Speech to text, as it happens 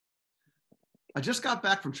I just got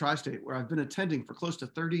back from Tri-State, where I've been attending for close to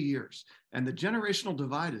 30 years, and the generational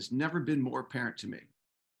divide has never been more apparent to me.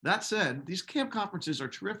 That said, these camp conferences are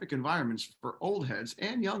terrific environments for old heads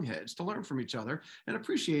and young heads to learn from each other and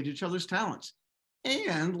appreciate each other's talents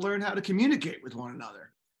and learn how to communicate with one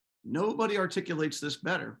another. Nobody articulates this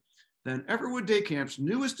better than Everwood Day Camp's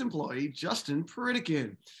newest employee, Justin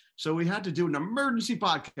Pritikin. So we had to do an emergency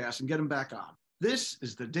podcast and get him back on. This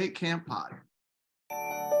is the Day Camp Pod.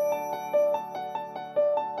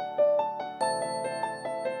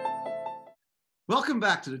 Welcome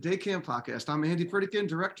back to the Day Camp Podcast. I'm Andy Pritikin,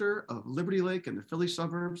 Director of Liberty Lake and the Philly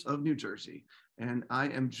suburbs of New Jersey. And I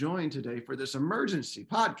am joined today for this emergency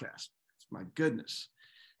podcast. My goodness,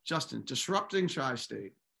 Justin, disrupting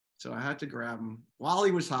Tri-State. So I had to grab him while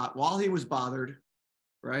he was hot, while he was bothered,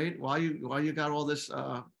 right? While you got all this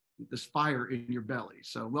this fire in your belly.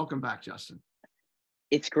 So welcome back, Justin.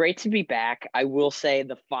 It's great to be back. I will say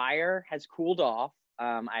the fire has cooled off.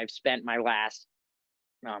 I've spent my last,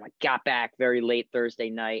 I got back very late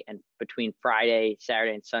Thursday night, and between Friday,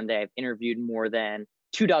 Saturday, and Sunday, I've interviewed more than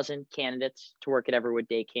 24 candidates to work at Everwood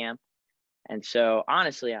Day Camp. And so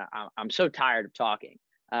honestly, I'm so tired of talking.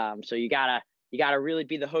 So you gotta really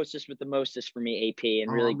be the hostess with the mostest for me, AP,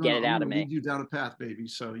 and really get it out of me. Lead you down a path, baby.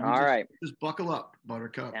 So just buckle up,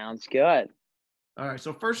 Buttercup. Sounds good. All right.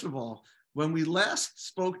 So first of all, when we last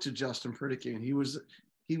spoke to Justin Pritikin,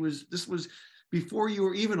 this was before you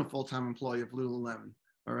were even a full-time employee of Lululemon.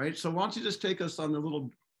 All right. So why don't you just take us on the little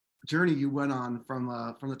journey you went on from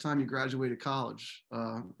the time you graduated college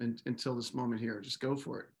until this moment here. Just go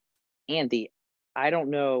for it. Andy, I don't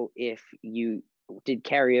know if you did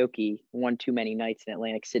karaoke one too many nights in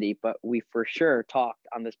Atlantic City, but we for sure talked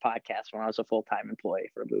on this podcast when I was a full-time employee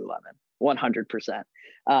for Lululemon,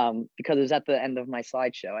 100%. Because it was at the end of my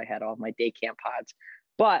slideshow. I had all my day camp pods.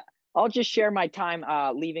 But I'll just share my time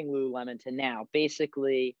leaving Lululemon to now.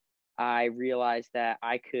 Basically, I realized that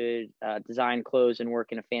I could design clothes and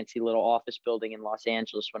work in a fancy little office building in Los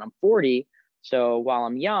Angeles when I'm 40. So while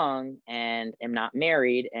I'm young and am not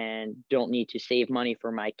married and don't need to save money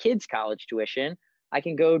for my kids' college tuition, I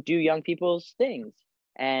can go do young people's things.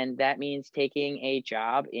 And that means taking a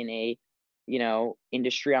job in a,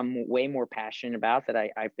 industry I'm way more passionate about, that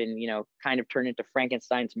I've been, kind of turned into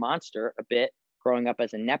Frankenstein's monster a bit growing up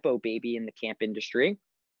as a Nepo baby in the camp industry,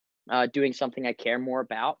 doing something I care more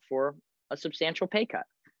about for a substantial pay cut.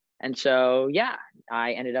 And so, yeah,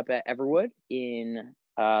 I ended up at Everwood in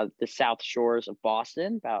the South Shores of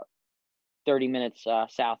Boston, about 30 minutes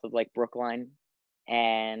south of Lake Brookline.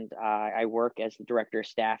 And I work as the director of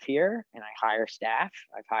staff here, and I hire staff.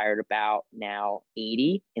 I've hired about now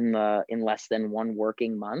 80 in less than one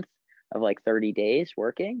working month of like 30 days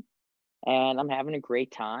working. And I'm having a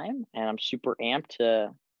great time, and I'm super amped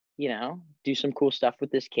to, do some cool stuff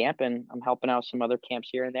with this camp. And I'm helping out some other camps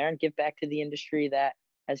here and there and give back to the industry that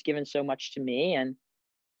has given so much to me, and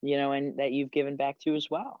and that you've given back to as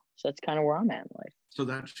well. So that's kind of where I'm at in life. So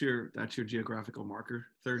that's your geographical marker,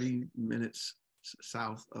 30 minutes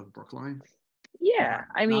south of Brookline. Yeah,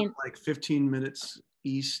 I mean, like 15 minutes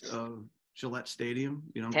east of Gillette Stadium.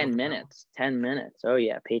 10 minutes. 10 minutes. Oh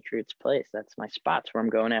yeah, Patriots Place. That's my spot. Where I'm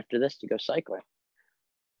going after this to go cycling.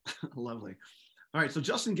 Lovely. All right. So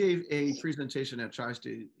Justin gave a presentation at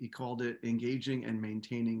Tri-State. He called it "Engaging and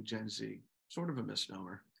Maintaining Gen Z." Sort of a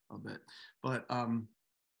misnomer, a bit, but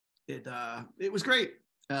it was great.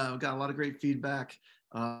 Got a lot of great feedback.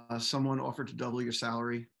 Someone offered to double your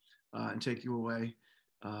salary and take you away.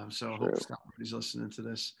 So I hope Scott is listening to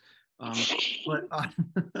this.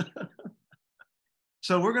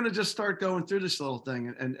 So we're going to just start going through this little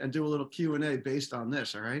thing and do a little Q&A based on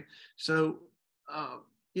this. All right. So,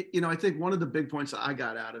 I think one of the big points that I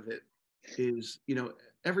got out of it is,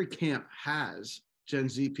 every camp has Gen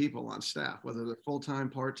Z people on staff, whether they're full-time,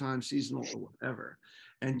 part-time, seasonal, or whatever,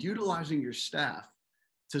 and utilizing your staff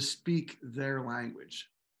to speak their language,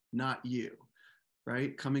 not you,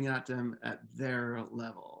 right? Coming at them at their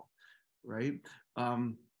level, right?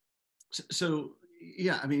 So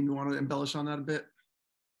yeah, you want to embellish on that a bit?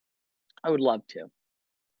 I would love to.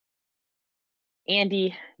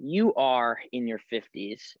 Andy, you are in your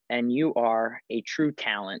 50s, and you are a true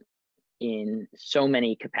talent in so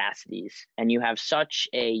many capacities, and you have such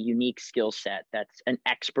a unique skill set that's an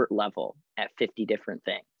expert level at 50 different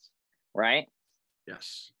things, right?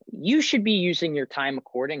 Yes. You should be using your time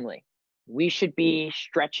accordingly. We should be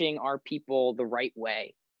stretching our people the right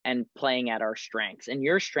way and playing at our strengths. And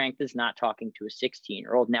your strength is not talking to a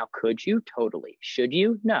 16-year-old. Now, could you? Totally. Should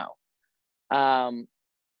you? No.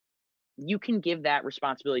 You can give that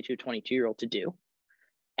responsibility to a 22-year-old to do.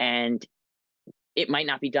 And it might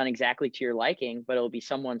not be done exactly to your liking, but it'll be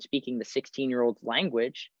someone speaking the 16-year-old's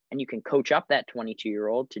language, and you can coach up that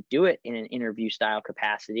 22-year-old to do it in an interview style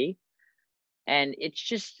capacity. And it's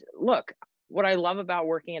just, look, what I love about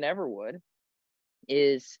working at Everwood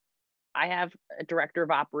is I have a director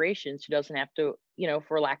of operations who doesn't have to,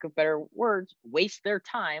 for lack of better words, waste their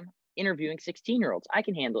time interviewing 16-year-olds. I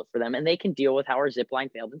can handle it for them, and they can deal with how our zip line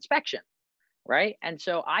failed inspection. Right. And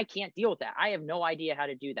so I can't deal with that. I have no idea how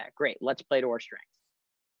to do that. Great. Let's play to our strengths.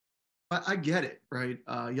 I get it, right?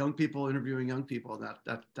 Young people interviewing young people,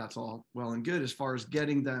 that's all well and good as far as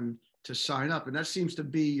getting them to sign up. And that seems to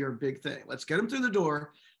be your big thing. Let's get them through the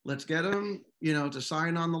door. Let's get them, to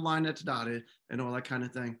sign on the line that's dotted and all that kind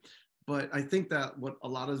of thing. But I think that what a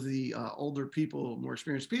lot of the older people, more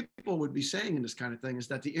experienced people would be saying in this kind of thing is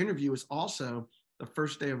that the interview is also the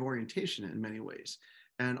first day of orientation in many ways.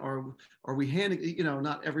 And are we handing,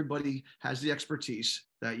 not everybody has the expertise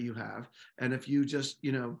that you have. And if you just,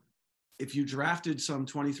 if you drafted some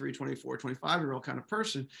 23, 24, 25-year-old kind of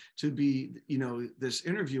person to be, this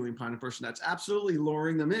interviewing kind of person, that's absolutely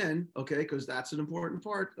luring them in, okay, because that's an important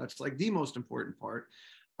part. That's like the most important part.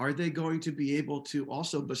 Are they going to be able to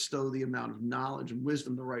also bestow the amount of knowledge and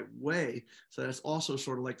wisdom the right way? So that's also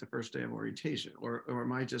sort of like the first day of orientation, or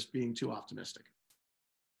am I just being too optimistic?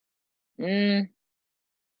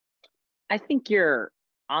 I think you're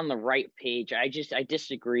on the right page. I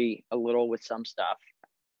disagree a little with some stuff.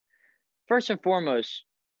 First and foremost,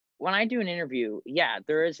 when I do an interview, yeah,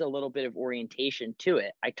 there is a little bit of orientation to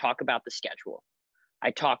it. I talk about the schedule.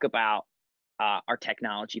 I talk about our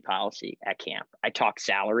technology policy at camp. I talk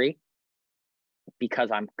salary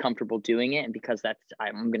because I'm comfortable doing it, and because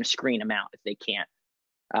I'm going to screen them out if they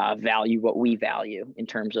can't value what we value in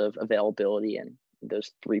terms of availability and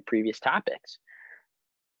those three previous topics.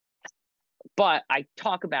 But I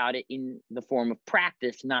talk about it in the form of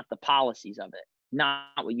practice, not the policies of it, not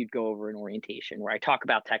what you'd go over in orientation, where I talk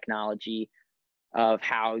about technology, of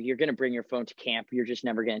how you're going to bring your phone to camp. You're just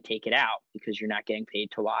never going to take it out because you're not getting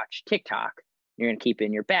paid to watch TikTok. You're going to keep it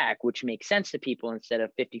in your bag, which makes sense to people, instead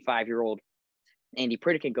of 55-year-old Andy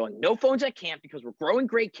Pritikin going, no phones at camp because we're growing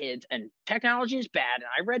great kids and technology is bad. And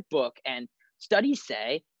I read book and studies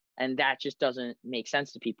say, and that just doesn't make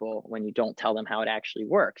sense to people when you don't tell them how it actually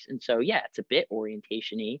works. And so, yeah, it's a bit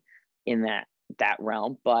orientation-y in that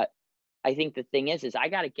realm. But I think the thing is I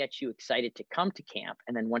got to get you excited to come to camp.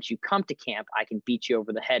 And then once you come to camp, I can beat you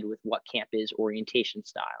over the head with what camp is orientation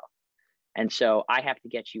style. And so I have to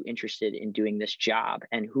get you interested in doing this job.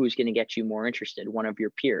 And who's going to get you more interested? One of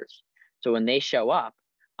your peers. So when they show up,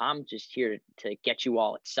 I'm just here to get you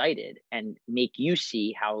all excited and make you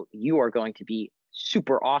see how you are going to be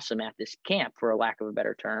super awesome at this camp, for a lack of a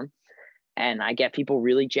better term. And I get people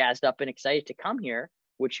really jazzed up and excited to come here,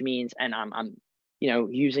 which means, and I'm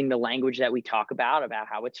using the language that we talk about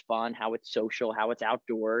how it's fun, how it's social, how it's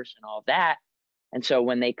outdoors and all of that. And so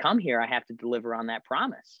when they come here, I have to deliver on that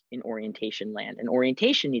promise in orientation land. And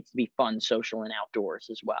orientation needs to be fun, social, and outdoors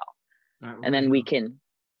as well. Right, and then we can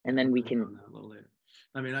a little later.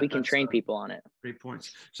 I mean, we can train people on it. Great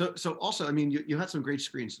points. So also, I mean, you had some great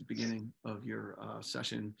screens at the beginning of your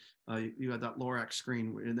session. You had that Lorax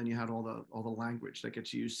screen, and then you had all the language that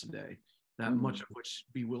gets used today, that much of which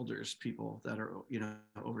bewilders people that are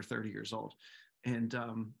over 30 years old. And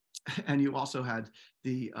you also had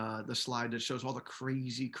the slide that shows all the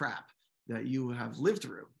crazy crap that you have lived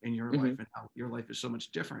through in your life, and how your life is so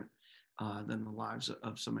much different than the lives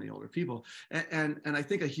of so many older people. And I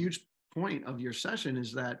think a huge point of your session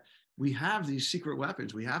is that we have these secret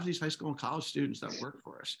weapons. We have these high school and college students that work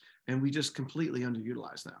for us, and we just completely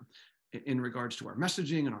underutilize them in regards to our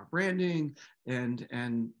messaging and our branding and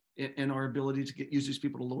our ability to use these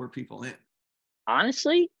people to lure people in.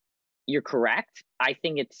 Honestly, you're correct. I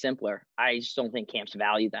think it's simpler. I just don't think camps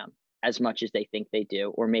value them as much as they think they do,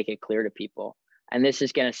 or make it clear to people. And this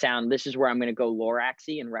is where I'm going to go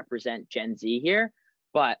Loraxy and represent Gen Z here.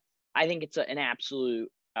 But I think it's an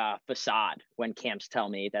absolute facade when camps tell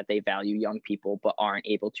me that they value young people, but aren't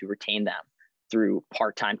able to retain them through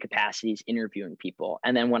part-time capacities interviewing people.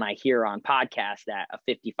 And then when I hear on podcasts that a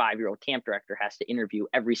 55-year-old camp director has to interview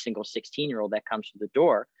every single 16-year-old that comes through the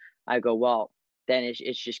door, I go, well, then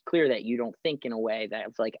it's just clear that you don't think in a way that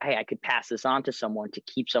it's like, hey, I could pass this on to someone to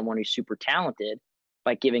keep someone who's super talented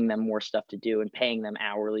by giving them more stuff to do and paying them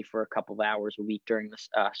hourly for a couple of hours a week during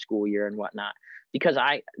the school year and whatnot. Because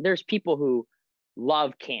there's people who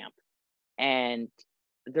love camp, and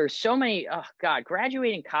there's so many,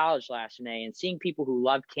 graduating college last May and seeing people who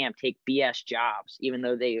love camp take BS jobs, even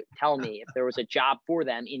though they tell me if there was a job for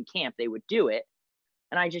them in camp, they would do it.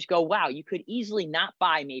 And I just go, wow, you could easily not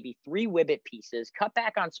buy maybe 3 Wibbit pieces, cut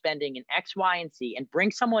back on spending in X, Y, and Z, and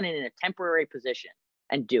bring someone in a temporary position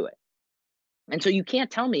and do it. And so you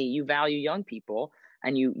can't tell me you value young people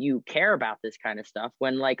and you care about this kind of stuff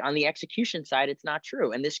when, like, on the execution side, it's not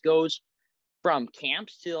true. And this goes from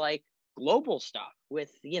camps to like global stuff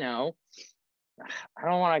with, I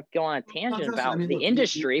don't want to go on a tangent about the look,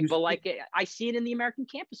 industry, but like I see it in the American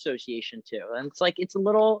Camp Association too. And it's like, it's a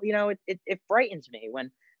little, it frightens me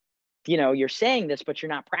when, you're saying this, but you're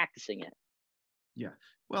not practicing it. Yeah.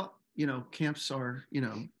 Well, camps are,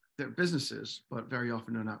 they're businesses, but very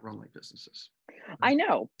often they're not run like businesses. I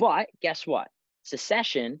know, but guess what?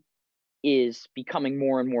 Secession is becoming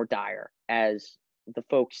more and more dire as the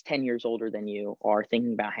folks 10 years older than you are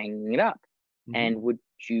thinking about hanging it up. Mm-hmm. And would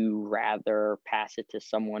you rather pass it to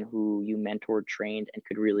someone who you mentored, trained, and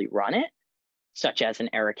could really run it, such as an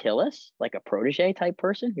Eric Hillis, like a protege type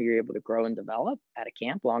person who you're able to grow and develop at a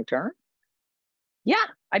camp long term? Yeah,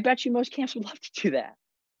 I bet you most camps would love to do that.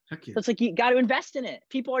 Heck yeah. So it's like, you got to invest in it.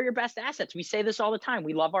 People are your best assets. We say this all the time.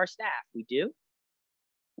 We love our staff. We do?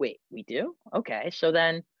 Wait, we do? Okay, so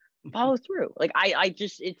then follow through. Like I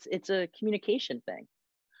just, it's a communication thing.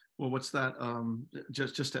 Well, what's that?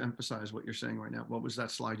 Just to emphasize what you're saying right now, what was that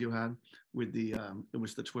slide you had with the? It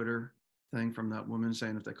was the Twitter thing from that woman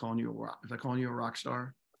saying if they're calling you a rock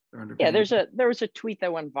star, they're underpaying. Yeah, there was a tweet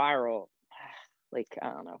that went viral, like, I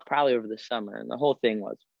don't know, probably over the summer, and the whole thing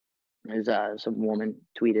was some woman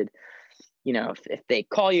tweeted, if they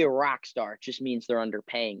call you a rock star, it just means they're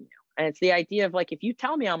underpaying you. And it's the idea of like, if you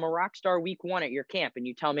tell me I'm a rock star week 1 at your camp and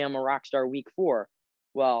you tell me I'm a rock star week 4,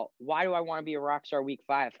 well, why do I want to be a rock star week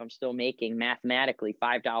 5 if I'm still making mathematically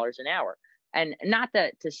 $5 an hour? And not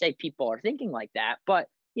that to say people are thinking like that, but,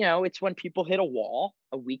 it's when people hit a wall,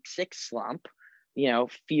 a week 6 slump,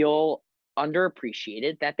 feel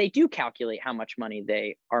underappreciated, that they do calculate how much money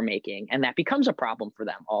they are making. And that becomes a problem for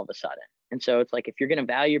them all of a sudden. And so it's like, if you're going to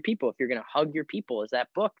value your people, if you're going to hug your people, as that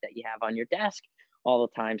book that you have on your desk all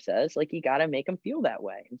the time says, like, you got to make them feel that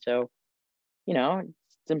way. And so,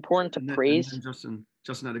 it's important to praise. And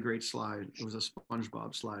Justin had a great slide. It was a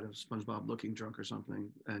SpongeBob slide of SpongeBob looking drunk or something.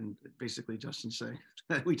 And basically Justin saying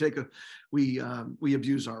that we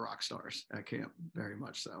abuse our rock stars at camp very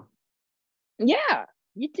much so. Yeah,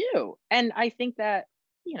 you do. And I think that,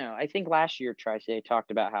 I think last year Tri-State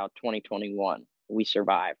talked about how 2021 we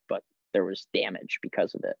survived, but there was damage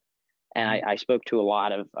because of it. And I spoke to a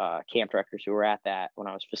lot of camp directors who were at that when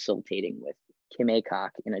I was facilitating with Kim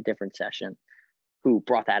Aycock in a different session, who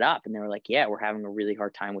brought that up. And they were like, yeah, we're having a really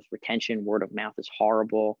hard time with retention. Word of mouth is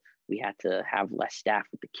horrible. We had to have less staff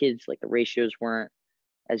with the kids. Like, the ratios weren't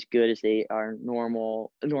as good as they are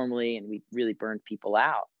normally. And we really burned people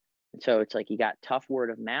out. And so it's like, you got tough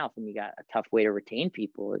word of mouth and you got a tough way to retain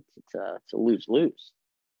people. It's a lose-lose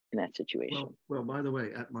in that situation. Well, by the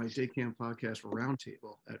way, at my day camp podcast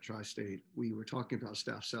roundtable at Tri-State, we were talking about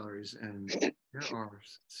staff salaries, and there are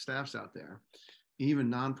staffs out there, even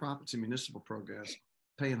nonprofits and municipal programs,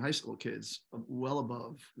 paying high school kids well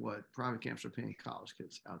above what private camps are paying college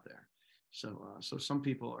kids out there. So some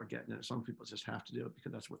people are getting it. Some people just have to do it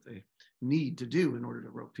because that's what they need to do in order to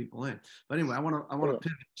rope people in. But anyway, I want to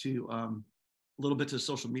pivot to a little bit to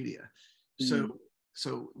social media.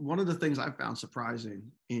 So one of the things I found surprising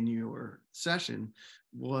in your session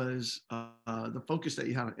was the focus that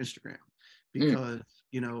you had on Instagram, because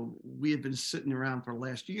we had been sitting around for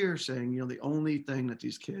last year saying, the only thing that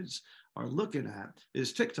these kids are looking at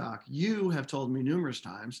is TikTok. You have told me numerous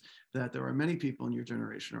times that there are many people in your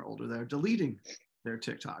generation or older that are deleting their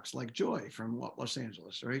TikToks, like Joy from Los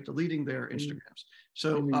Angeles, right? Deleting their Instagrams.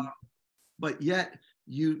 So, but yet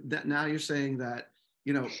now you're saying that,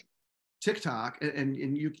 TikTok, and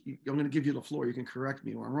you, I'm going to give you the floor. You can correct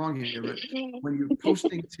me where I'm wrong here, but when you're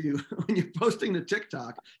posting to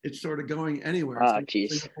TikTok, it's sort of going anywhere. It's going to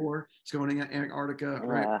Singapore, it's going to Antarctica,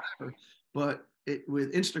 right? But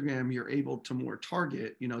with Instagram, you're able to more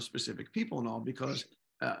target, specific people and all, because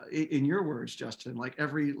in your words, Justin, like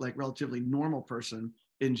every relatively normal person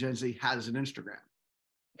in Gen Z has an Instagram.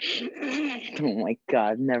 Oh my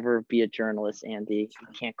God, never be a journalist, Andy. You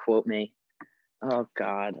can't quote me. Oh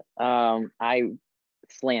God. I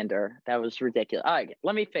slander. That was ridiculous. All right,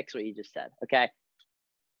 let me fix what you just said. Okay.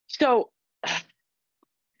 So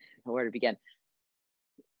where to begin?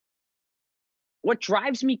 What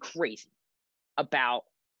drives me crazy about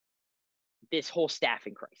this whole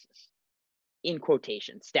staffing crisis, in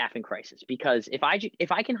quotation, staffing crisis, because if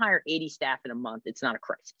I can hire 80 staff in a month, it's not a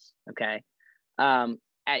crisis. Okay.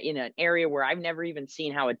 In an area where I've never even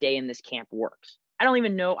seen how a day in this camp works. I don't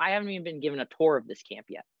even know. I haven't even been given a tour of this camp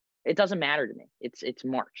yet. It doesn't matter to me. It's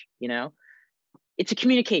March, it's a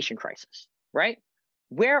communication crisis, right?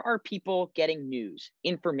 Where are people getting news,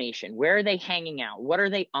 information? Where are they hanging out? What are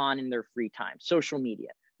they on in their free time? Social media,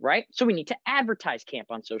 right? So we need to advertise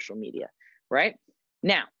camp on social media, right?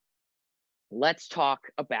 Now, let's talk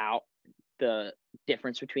about the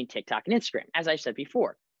difference between TikTok and Instagram. As I said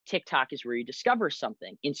before, TikTok is where you discover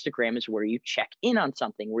something. Instagram is where you check in on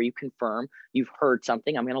something, where you confirm you've heard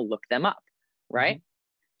something. I'm going to look them up, right? Mm-hmm.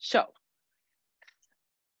 So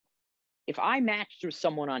if I matched with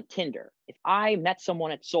someone on Tinder, if I met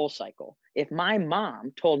someone at SoulCycle, if my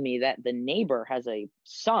mom told me that the neighbor has a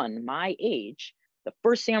son my age, the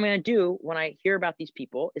first thing I'm going to do when I hear about these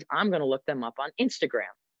people is I'm going to look them up on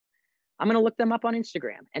Instagram. I'm going to look them up on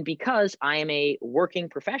Instagram. And because I am a working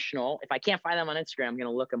professional, if I can't find them on Instagram, I'm going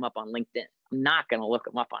to look them up on LinkedIn. I'm not going to look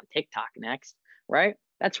them up on TikTok next, right?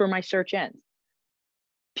 That's where my search ends.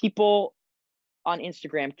 People on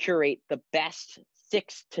Instagram curate the best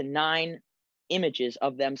 6 to 9 images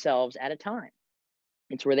of themselves at a time.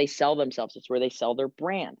 It's where they sell themselves. It's where they sell their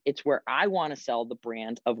brand. It's where I want to sell the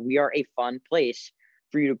brand of we are a fun place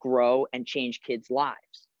for you to grow and change kids'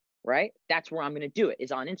 lives, right? That's where I'm going to do it,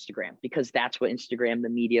 is on Instagram, because that's what Instagram, the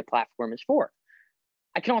media platform, is for.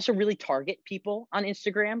 I can also really target people on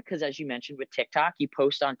Instagram because, as you mentioned with TikTok, you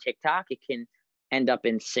post on TikTok, it can end up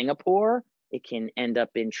in Singapore. It can end up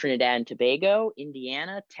in Trinidad and Tobago,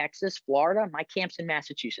 Indiana, Texas, Florida. My camp's in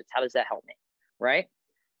Massachusetts. How does that help me, right?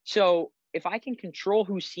 So if I can control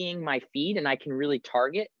who's seeing my feed and I can really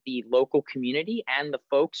target the local community and the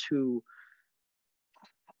folks who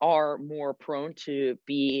are more prone to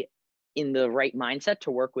be in the right mindset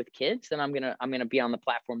to work with kids, then I'm gonna be on the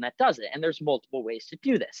platform that does it. And there's multiple ways to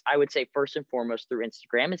do this. I would say first and foremost through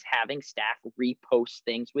Instagram is having staff repost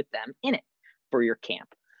things with them in it for your camp.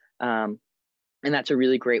 And that's a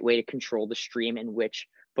really great way to control the stream in which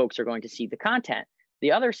folks are going to see the content.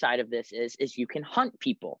 The other side of this is you can hunt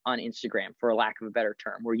people on Instagram, for a lack of a better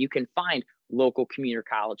term, where you can find local community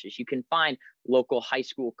colleges. You can find local high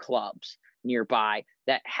school clubs nearby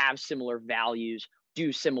that have similar values,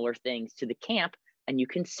 do similar things to the camp, and you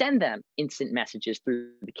can send them instant messages through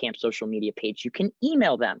the camp social media page. You can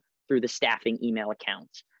email them through the staffing email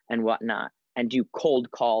accounts and whatnot, and do cold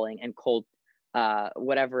calling and cold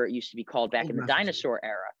whatever it used to be called back in the dinosaur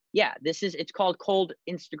era. Yeah, it's called cold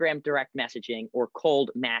Instagram direct messaging or cold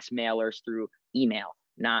mass mailers through email,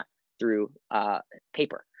 not through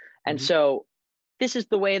paper. And so this is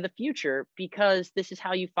the way of the future, because this is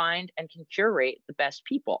how you find and can curate the best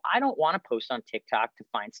people. I don't want to post on TikTok to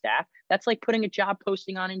find staff. That's like putting a job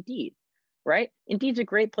posting on Indeed, right? Indeed's a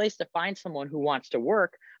great place to find someone who wants to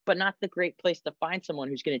work, but not the great place to find someone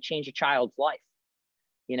who's going to change a child's life.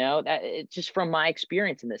 You know, that it's just from my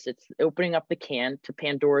experience in this, it's opening up the can to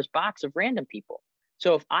Pandora's box of random people.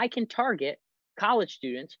 So if I can target college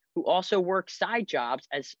students who also work side jobs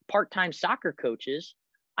as part-time soccer coaches,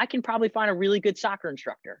 I can probably find a really good soccer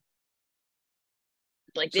instructor.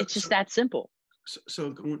 Like, it's just that simple.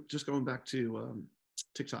 So going back to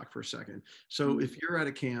TikTok for a second. So if you're at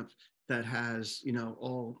a camp that has, you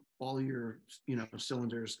know, all your, you know,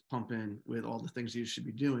 cylinders pumping with all the things you should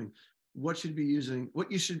be doing, what should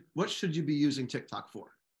you be using TikTok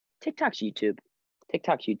for? TikTok's YouTube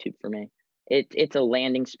for me. It's a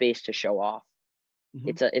landing space to show off.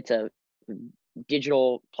 It's a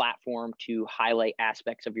digital platform to highlight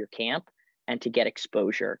aspects of your camp and to get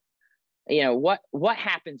exposure. You know, what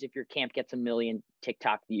happens if your camp gets 1 million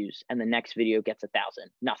TikTok views and the next video gets 1,000?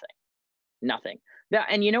 Nothing.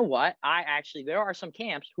 And you know what? There are some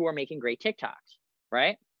camps who are making great TikToks,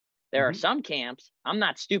 right? There are some camps, I'm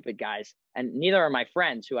not stupid, guys, and neither are my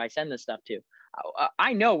friends who I send this stuff to.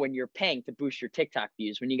 I know when you're paying to boost your TikTok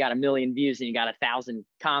views, when you got 1 million views and you got 1,000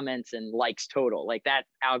 comments and likes total, like that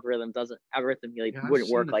algorithm wouldn't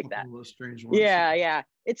work like that. Strange ones. Yeah.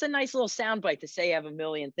 It's a nice little soundbite to say you have 1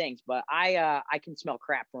 million things, but I can smell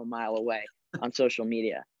crap from a mile away on social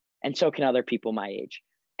media, and so can other people my age.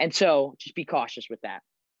 And so just be cautious with that.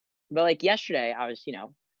 But like yesterday, I was, you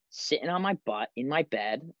know, sitting on my butt in my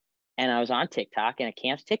bed, and I was on TikTok, and a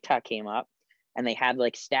camp's TikTok came up, and they had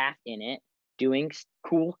like staff in it doing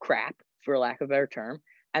cool crap, for lack of a better term.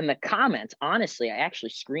 And the comments, honestly, I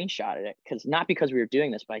actually screenshotted it, not because we were doing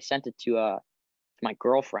this, but I sent it to my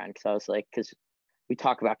girlfriend, because I was like, because we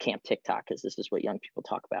talk about camp TikTok, because this is what young people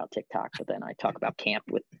talk about TikTok, but then I talk about camp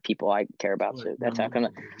with people I care about. So that's how come.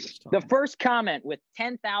 The first comment with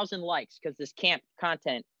 10,000 likes, because this camp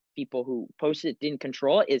content people who posted it didn't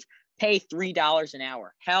control it, is pay $3 an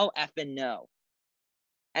hour. Hell effing no.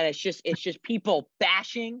 And it's just people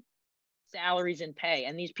bashing salaries and pay.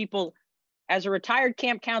 And these people, as a retired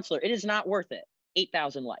camp counselor, it is not worth it.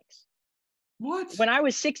 8,000 likes. What? When I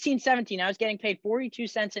was 16, 17, I was getting paid 42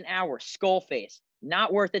 cents an hour, skull face.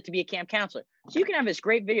 Not worth it to be a camp counselor. So you can have this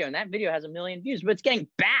great video, and that video has 1 million views, but it's getting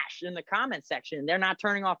bashed in the comment section. They're not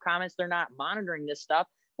turning off comments. They're not monitoring this stuff.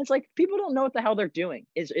 It's like people don't know what the hell they're doing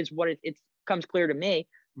is what it comes clear to me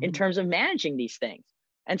in terms of managing these things.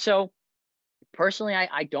 And so personally,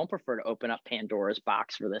 I don't prefer to open up Pandora's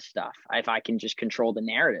box for this stuff. If I can just control the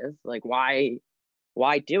narrative, like why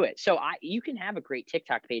do it? So you can have a great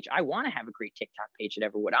TikTok page. I want to have a great TikTok page at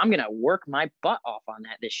Everwood. I'm going to work my butt off on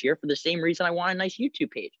that this year for the same reason I want a nice YouTube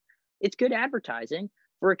page. It's good advertising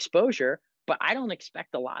for exposure, but I don't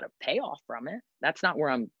expect a lot of payoff from it. That's not where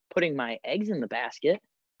I'm putting my eggs in the basket.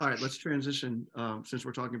 All right, let's transition, since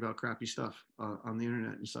we're talking about crappy stuff on the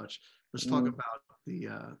internet and such. Let's talk about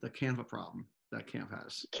the Canva problem that camp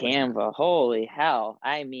has. Canva, holy hell.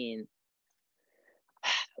 I mean,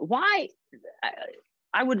 why?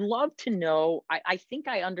 I would love to know. I think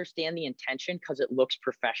I understand the intention because it looks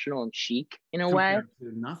professional and chic in a way.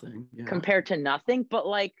 Compared to nothing. Yeah. Compared to nothing, but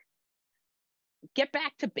like, get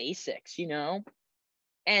back to basics,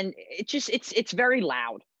 And it's very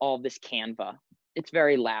loud, all this Canva. It's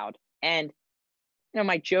very loud. And,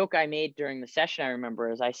 my joke I made during the session, I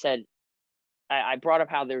remember, is I said, I brought up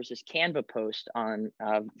how there was this Canva post on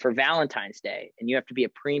for Valentine's Day, and you have to be a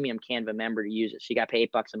premium Canva member to use it. So you got to pay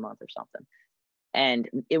 $8 a month or something. And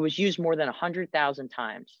it was used more than 100,000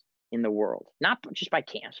 times in the world, not just by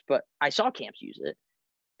camps, but I saw camps use it.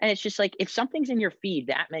 And it's just like, if something's in your feed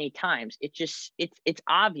that many times, it's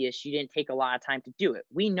obvious you didn't take a lot of time to do it.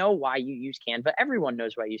 We know why you use Canva. Everyone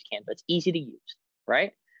knows why you use Canva. It's easy to use,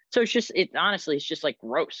 right? So honestly, it's just like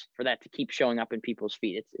gross for that to keep showing up in people's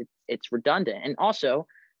feed. It's redundant. And also,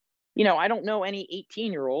 I don't know any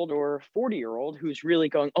 18-year-old or 40-year-old who's really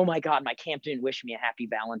going, oh my God, my camp didn't wish me a happy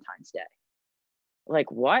Valentine's Day.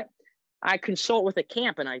 Like, what? I consult with a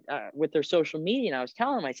camp and with their social media, and I was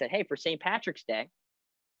telling them, I said, hey, for St. Patrick's Day,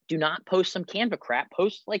 do not post some Canva crap.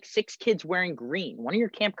 Post like 6 kids wearing green. One of your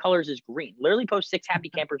camp colors is green. Literally post 6 happy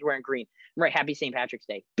campers wearing green. Right, happy St. Patrick's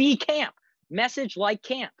Day. Be camp. Message like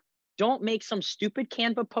camp. Don't make some stupid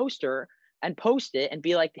Canva poster and post it and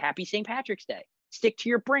be like, happy St. Patrick's Day. Stick to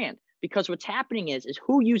your brand, because what's happening is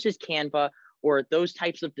who uses Canva or those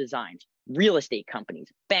types of designs? Real estate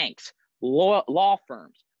companies, banks, law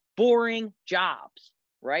firms, boring jobs,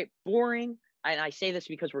 right? Boring. And I say this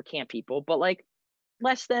because we're camp people, but like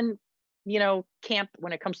less than, camp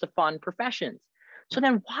when it comes to fun professions. So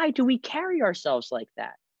then why do we carry ourselves like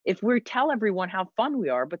that? If we tell everyone how fun we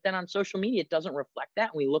are, but then on social media, it doesn't reflect that,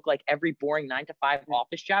 and we look like every boring 9-to-5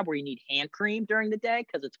 office job where you need hand cream during the day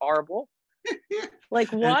because it's horrible.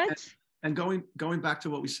 Like, what? And going back to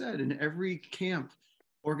what we said, in every camp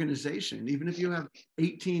organization, even if you have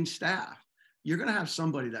 18 staff, you're going to have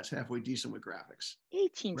somebody that's halfway decent with graphics.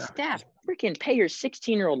 18 staff, freaking pay your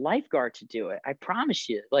 16-year-old lifeguard to do it. I promise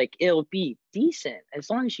you, like, it'll be decent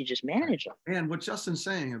as long as you just manage them. And what Justin's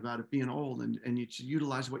saying about it being old and you should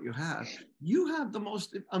utilize what you have the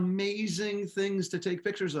most amazing things to take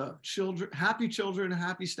pictures of. Happy children,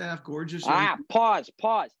 happy staff, gorgeous. Pause.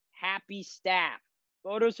 Happy staff.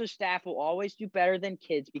 Photos of staff will always do better than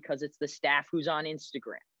kids because it's the staff who's on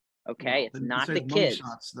Instagram. Okay, it's not the kids.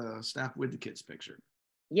 Shots, the staff with the kids picture.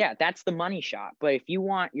 Yeah, that's the money shot. But if you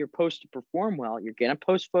want your post to perform well, you're going to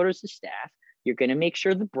post photos of staff. You're going to make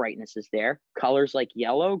sure the brightness is there. Colors like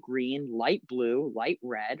yellow, green, light blue, light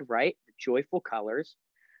red, right? The joyful colors.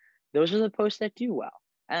 Those are the posts that do well.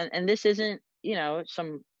 And this isn't,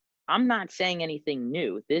 I'm not saying anything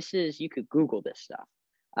new. This is, you could Google this stuff.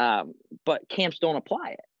 But camps don't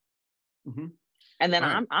apply it. Mm-hmm. And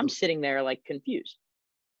then I'm sitting there like confused.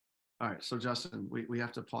 All right, so Justin, we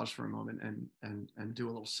have to pause for a moment and do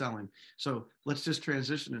a little selling. So let's just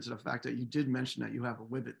transition into the fact that you did mention that you have a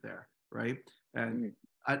Whibbit there, right? And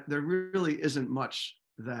there really isn't much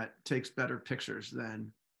that takes better pictures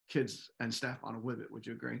than kids and staff on a Whibbit. Would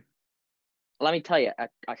you agree? Let me tell you, a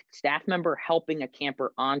staff member helping a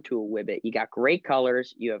camper onto a Whibbit, you got great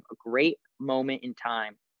colors. You have a great moment in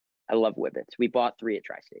time. I love Whibbits. We bought 3 at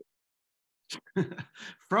Tri-State.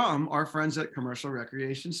 From our friends at Commercial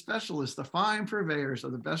Recreation Specialists, the fine purveyors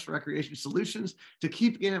of the best recreation solutions to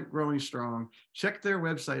keep camp growing strong. Check their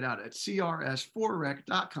website out at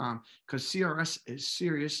crs4rec.com because CRS is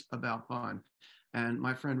serious about fun. And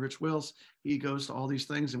my friend Rich Wills, he goes to all these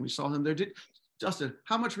things, and we saw him there. Justin,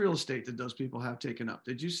 how much real estate did those people have taken up?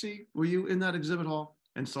 Did you see? Were you in that exhibit hall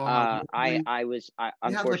and saw? I was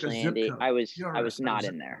unfortunately, Andy, I was not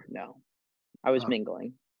in there. No, I was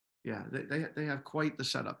mingling. Yeah, they have quite the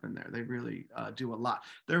setup in there. They really do a lot.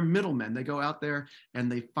 They're middlemen. They go out there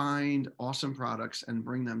and they find awesome products and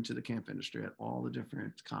bring them to the camp industry at all the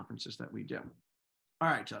different conferences that we do. All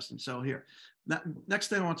right, Justin. So here, next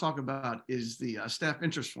thing I want to talk about is the staff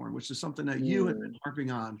interest form, which is something that you have been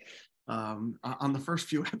harping on the first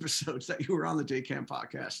few episodes that you were on the Day Camp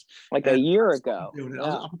podcast. Like a year ago. Yeah.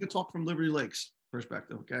 I'm going to talk from Liberty Lakes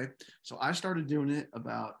perspective, okay? So I started doing it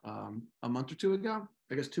about a month or two ago,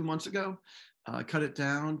 I guess 2 months ago. Cut it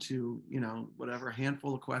down to, whatever, a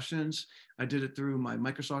handful of questions. I did it through my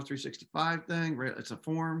Microsoft 365 thing, right? It's a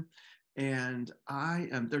form. And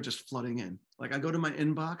they're just flooding in. Like I go to my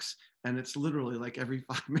inbox and it's literally like every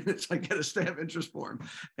 5 minutes I get a staff interest form.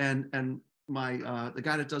 And my the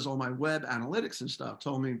guy that does all my web analytics and stuff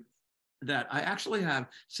told me that I actually have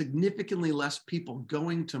significantly less people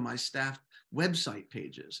going to my staff website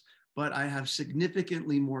pages, but I have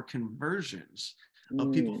significantly more conversions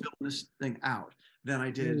of people filling this thing out than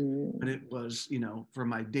I did when it was, for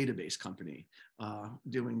my database company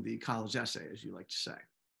doing the college essay, as you like to say.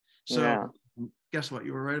 So guess what?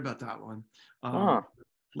 You were right about that one.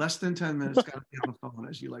 Less than 10 minutes, got to be on the phone,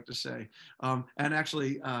 as you like to say. And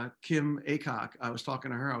actually, Kim Acock, I was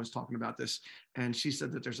talking to her, I was talking about this, and she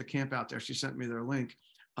said that there's a camp out there. She sent me their link.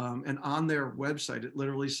 And on their website, it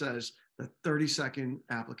literally says the 30-second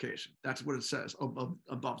application. That's what it says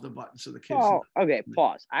above the button. So the kids. Oh, okay.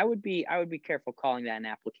 Pause. I would be careful calling that an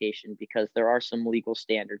application because there are some legal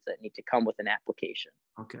standards that need to come with an application.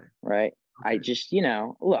 Okay. Right. Okay. I just,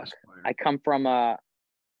 look, I come from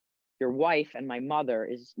your wife and my mother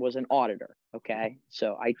was an auditor. Okay.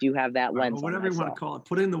 So I do have that lens. Well, whatever you want to call it,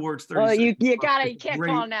 put in the words 30 well, seconds. You can't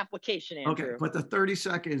call it an application, Andrew. Okay. But the 30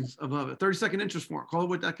 seconds above it, 30-second interest form, call it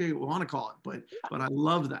what that you want to call it. But I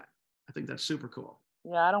love that. I think that's super cool.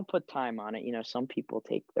 Yeah. I don't put time on it. Some people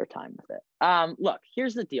take their time with it. Look,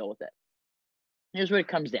 here's the deal with it. Here's what it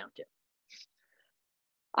comes down to.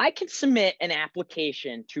 I can submit an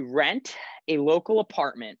application to rent a local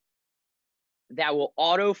apartment that will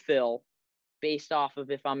autofill based off of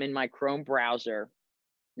if I'm in my Chrome browser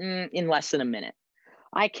in less than a minute.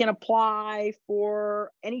 I can apply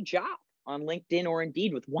for any job on LinkedIn or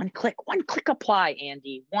Indeed with one click apply,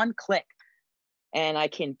 Andy, one click. And I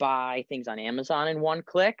can buy things on Amazon in one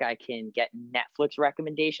click. I can get Netflix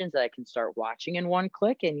recommendations that I can start watching in one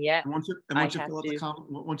click. And yet, once you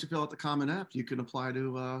fill out the Common App, you can apply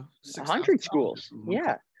to 100 schools. Yeah.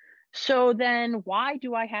 Click. So then why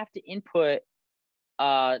do I have to input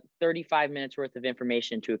 35 minutes worth of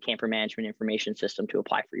information to a camper management information system to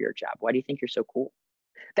apply for your job? Why do you think you're so cool?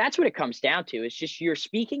 That's what it comes down to. It's just you're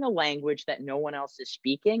speaking a language that no one else is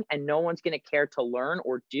speaking, and no one's going to care to learn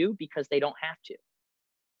or do because they don't have to.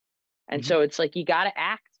 And so it's like you got to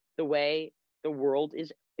act the way the world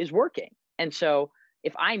is working. And so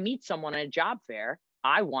if I meet someone at a job fair,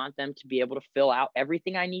 I want them to be able to fill out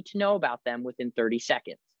everything I need to know about them within 30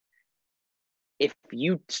 seconds. If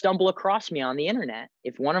you stumble across me on the internet,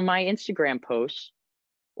 if one of my Instagram posts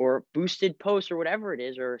or boosted posts or whatever it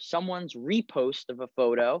is, or someone's repost of a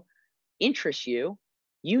photo interests you,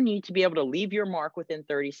 you need to be able to leave your mark within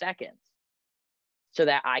 30 seconds so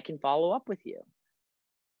that I can follow up with you.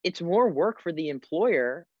 It's more work for the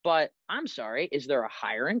employer, but I'm sorry, is there a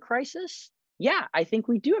hiring crisis? Yeah, I think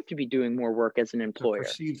we do have to be doing more work as an employer.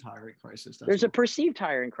 It's a perceived hiring crisis. There's a perceived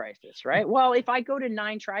hiring crisis, right? Well, if I go to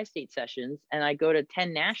 9 tri-state sessions and I go to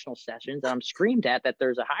 10 national sessions and I'm screamed at that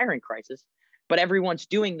there's a hiring crisis, but everyone's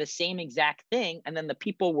doing the same exact thing, and then the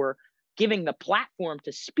people we're giving the platform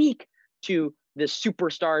to speak to the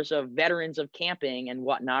superstars of veterans of camping and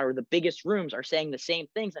whatnot, or the biggest rooms are saying the same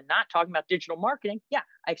things and not talking about digital marketing. Yeah,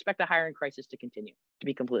 I expect the hiring crisis to continue, to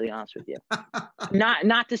be completely honest with you.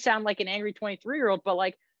 Not to sound like an angry 23-year-old, but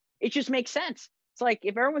like, it just makes sense. It's like,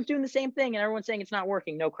 if everyone's doing the same thing and everyone's saying it's not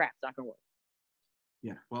working, no crap, it's not going to work.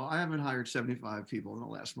 Yeah, well, I haven't hired 75 people in the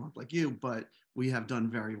last month like you, but we have done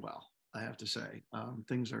very well, I have to say.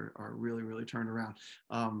 Things are really, really turned around.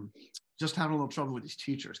 Just having a little trouble with these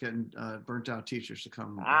teachers, getting burnt out teachers to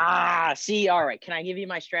come. See, all right. Can I give you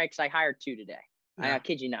my strikes? I hired 2 today. Yeah. I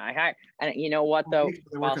kid you not. I hired, and you know what though?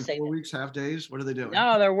 They're working 4 weeks, half days. What are they doing?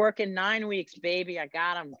 No, they're working 9 weeks, baby. I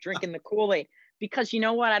got them drinking the Kool-Aid because you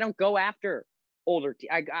know what? I don't go after older.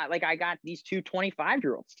 I got these 2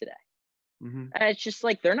 25-year-olds today. And it's just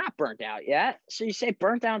like, they're not burnt out yet. So you say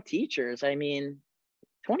burnt out teachers. I mean,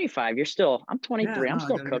 25, I'm 23. I'm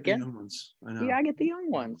still cooking. You gotta get the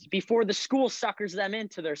young ones before the school suckers them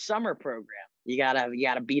into their summer program. You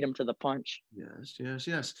gotta beat them to the punch.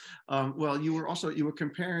 Yes. Well, you were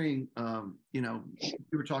comparing, you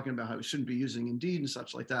were talking about how we shouldn't be using Indeed and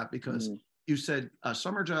such like that, because you said a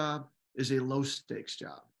summer job is a low stakes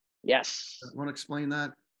job. Yes. Want to explain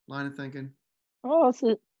that line of thinking? Oh,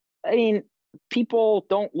 I mean, people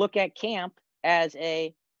don't look at camp as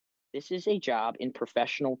this is a job in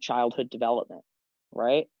professional childhood development,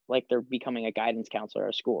 right? Like they're becoming a guidance counselor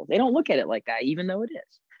at a school. They don't look at it like that, even though it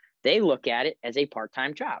is. They look at it as a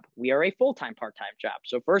part-time job. We are a full-time part-time job.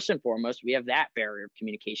 So first and foremost, we have that barrier of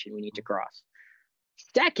communication we need to cross.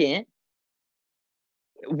 Second,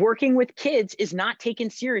 working with kids is not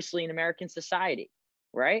taken seriously in American society,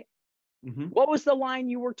 right? Mm-hmm. What was the line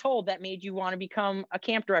you were told that made you want to become a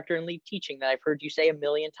camp director and leave teaching that I've heard you say a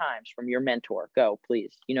million times from your mentor? Go,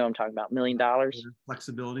 please. You know what I'm talking about. $1 million.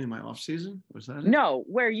 Flexibility in my off season. Was that it? No,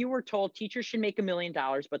 where you were told teachers should make $1 million,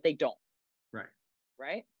 but they don't. Right.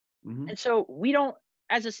 Right. Mm-hmm. And so we don't,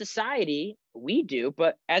 as a society, we do,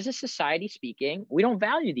 but as a society speaking, we don't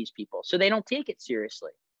value these people. So they don't take it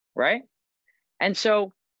seriously. Right. And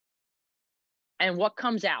so, and what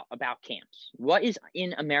comes out about camps? What is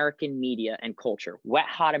in American media and culture? Wet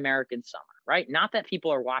hot American summer, right? Not that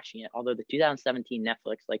people are watching it, although the 2017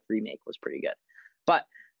 Netflix remake was pretty good. But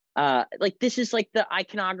this is like the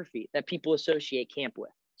iconography that people associate camp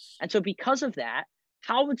with. And so because of that,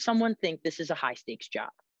 how would someone think this is a high stakes job?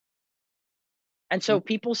 And so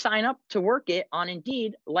people sign up to work it on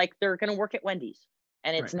Indeed like they're going to work at Wendy's,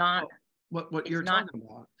 and it's not. What you're talking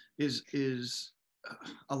about is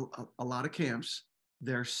a lot of camps.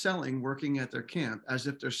 They're selling working at their camp as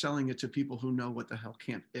if they're selling it to people who know what the hell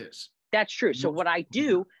camp is. That's true. So what I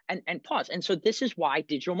do, and pause. And so this is why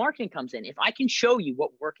digital marketing comes in. If I can show you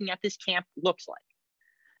what working at this camp looks like,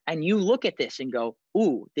 and you look at this and go,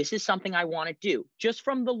 ooh, this is something I want to do, just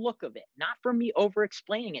from the look of it, not from me over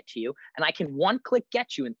explaining it to you, and I can one click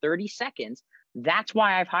get you in 30 seconds. That's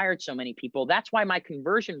why I've hired so many people. That's why my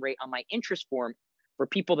conversion rate on my interest form for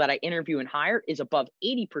people that I interview and hire is above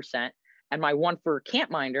 80%. And my one for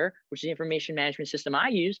CampMinder, which is the information management system I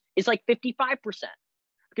use, is like 55%.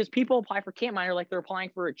 Because people apply for CampMinder like they're applying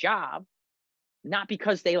for a job, not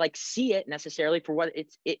because they see it necessarily for what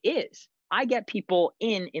it is. I get people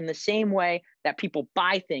in the same way that people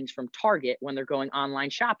buy things from Target when they're going online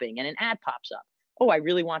shopping and an ad pops up. Oh, I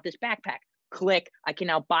really want this backpack. Click. I can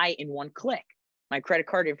now buy it in one click. My credit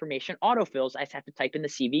card information autofills. I just have to type in the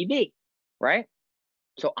CVV, right?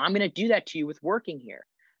 So I'm going to do that to you with working here.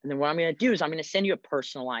 And then what I'm going to do is I'm going to send you a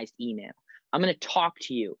personalized email. I'm going to talk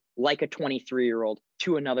to you like a 23-year-old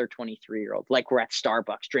to another 23-year-old, like we're at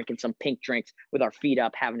Starbucks drinking some pink drinks with our feet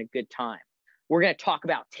up, having a good time. We're going to talk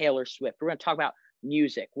about Taylor Swift. We're going to talk about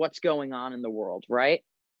music, what's going on in the world, right?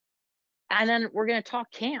 And then we're going to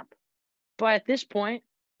talk camp. But at this point,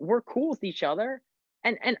 we're cool with each other.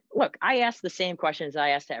 And look, I ask the same questions I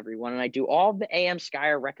ask to everyone, and I do all the AM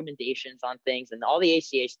Skyer recommendations on things and all the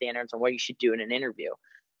ACA standards on what you should do in an interview.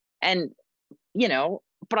 And,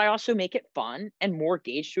 but I also make it fun and more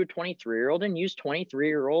engaged to a 23-year-old and use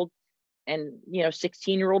 23-year-old and,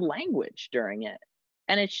 16-year-old language during it.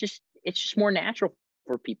 And it's just more natural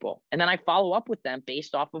for people. And then I follow up with them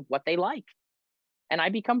based off of what they like. And I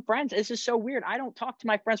become friends. This is so weird. I don't talk to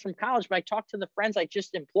my friends from college, but I talk to the friends I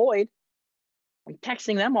just employed. I'm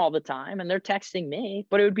texting them all the time and they're texting me.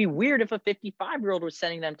 But it would be weird if a 55-year-old was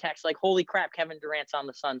sending them texts like, holy crap, Kevin Durant's on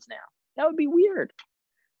the Suns now. That would be weird.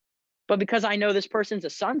 But because I know this person's a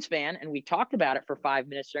Suns fan and we talked about it for 5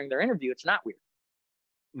 minutes during their interview, it's not weird.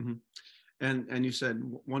 Mm-hmm. And you said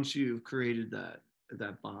once you've created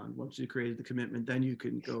that bond, once you created the commitment, then you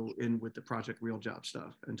can go in with the Project Real Job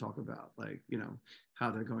stuff and talk about how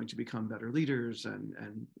they're going to become better leaders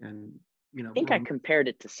and I think I compared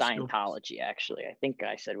it to Scientology, actually. I think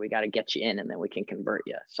I said, we got to get you in and then we can convert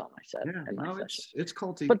you. Something I said in my session. It's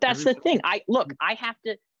culty. But that's the thing. I have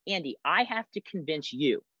to convince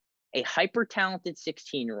you, a hyper talented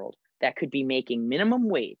 16-year-old that could be making minimum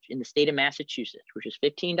wage in the state of Massachusetts, which is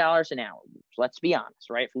 $15 an hour. Let's be honest,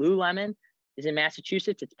 right? If Lululemon is in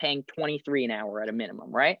Massachusetts, it's paying $23 an hour at a minimum,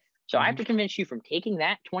 right? So I have to convince you from taking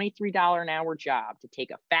that $23 an hour job to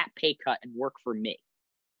take a fat pay cut and work for me,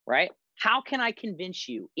 right? How can I convince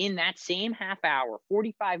you in that same half hour,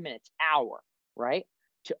 45 minutes, hour, right,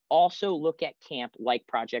 to also look at camp like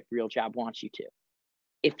Project Real Job wants you to?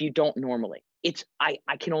 If you don't normally, I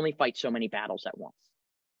can only fight so many battles at once.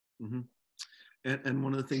 Mm-hmm. And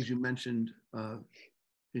one of the things you mentioned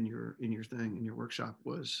in your workshop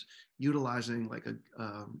was utilizing like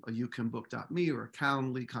a YouCanBook.me or a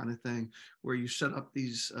Calendly kind of thing, where you set up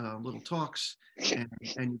these little talks and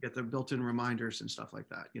you get the built-in reminders and stuff like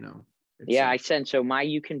that. I send. So my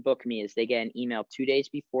You Can Book Me is they get an email 2 days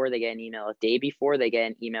before, they get an email a day before, they get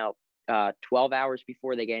an email 12 hours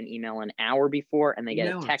before, they get an email an hour before, and they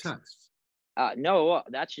get a text. No,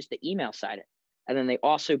 that's just the email side. And then they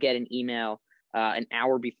also get an email an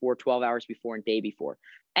hour before, 12 hours before, and day before.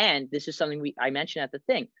 And this is something I mentioned at the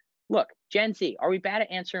thing. Look, Gen Z, are we bad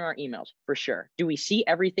at answering our emails? For sure. Do we see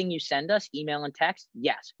everything you send us, email and text?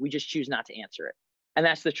 Yes. We just choose not to answer it. And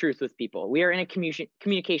that's the truth with people. We are in a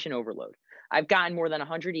communication overload. I've gotten more than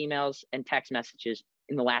 100 emails and text messages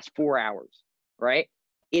in the last 4 hours, right?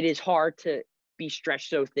 It is hard to be stretched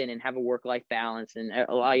so thin and have a work-life balance and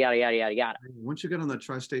yada, yada, yada, yada. Once you get on the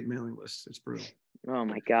tri-state mailing list, it's brutal. Oh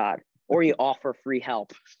my God. Or you offer free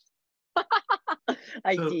help.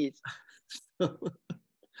 I tease.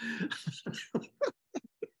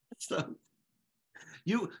 So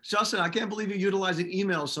Justin, I can't believe you're utilizing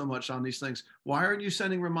emails so much on these things. Why aren't you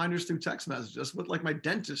sending reminders through text messages? That's what like my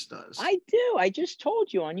dentist does. I do. I just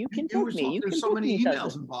told you on You Can Book Me. There's so many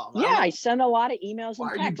emails involved. Yeah, I send a lot of emails and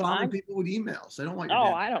texts. Why are you bombing people with emails? They don't want your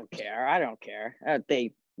dentist. I don't care. I don't care.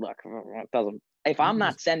 If I'm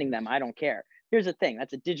not sending them, I don't care. Here's the thing.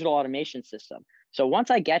 That's a digital automation system. So once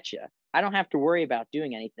I get you, I don't have to worry about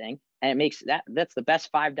doing anything. And it makes that's the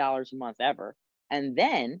best $5 a month ever. And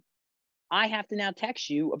then I have to now text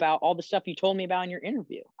you about all the stuff you told me about in your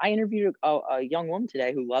interview. I interviewed a young woman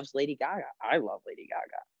today who loves Lady Gaga. I love Lady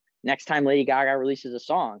Gaga. Next time Lady Gaga releases a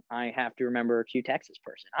song, I have to remember to text this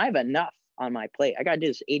person. I have enough on my plate. I got to do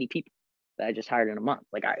this 80 people that I just hired in a month.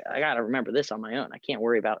 Like I got to remember this on my own. I can't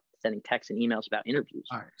worry about sending texts and emails about interviews.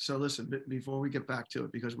 All right. So listen, before we get back to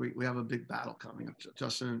it, because we have a big battle coming up,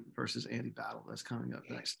 Justin versus Andy battle that's coming up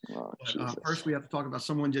next. First, we have to talk about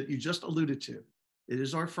someone that you just alluded to. It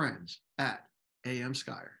is our friends at AM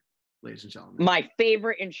Skyer, ladies and gentlemen. My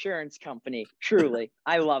favorite insurance company, truly.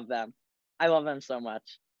 I love them. I love them so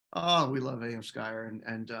much. Oh, we love AM Skyer,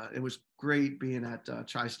 and it was great being at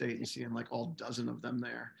Tri-State and seeing like all dozen of them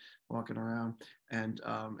there walking around, and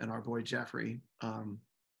our boy Jeffrey.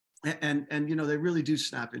 And you know, they really do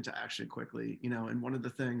snap into action quickly, you know, and one of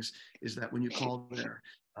the things is that when you call there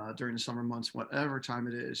during the summer months, whatever time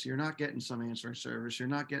it is, you're not getting some answering service, you're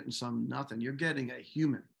not getting some nothing, you're getting a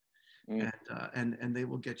human. And they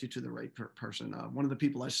will get you to the right person. One of the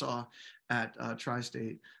people I saw at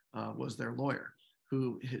Tri-State was their lawyer,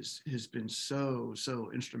 who has been so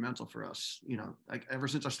instrumental for us, you know, like ever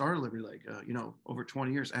since I started Liberty Lake, you know, over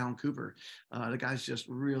 20 years. Alan Cooper, the guy's just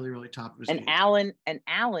really top of his game.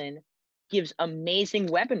 Alan gives amazing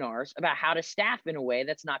webinars about how to staff in a way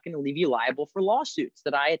that's not going to leave you liable for lawsuits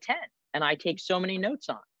that I attend, and I take so many notes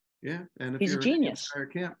on. Yeah, and if he's you're a genius. At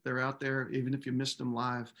camp, they're out there. Even if you missed them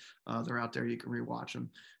live, they're out there. You can rewatch them.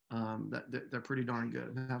 They're pretty darn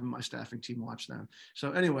good. I'm having my staffing team watch them.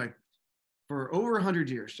 So anyway, for over 100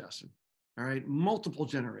 years, Justin, all right, multiple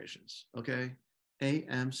generations, okay,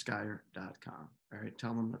 amskyer.com. All right,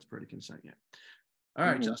 tell them that's Pritikin sent you. All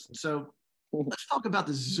right, Justin, so let's talk about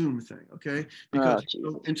the Zoom thing, okay? Because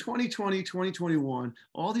in 2020, 2021,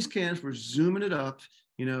 all these camps were Zooming it up,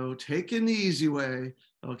 you know, taking the easy way,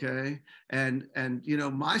 okay? And you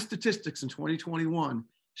know, my statistics in 2021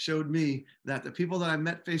 showed me that the people that I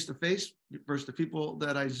met face-to-face versus the people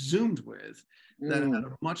that I Zoomed with, that had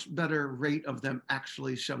a much better rate of them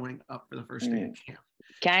actually showing up for the first day of camp.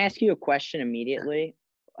 Can I ask you a question immediately?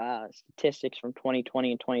 Statistics from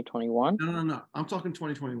 2020 and 2021? No. I'm talking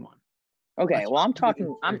 2021. Okay, well,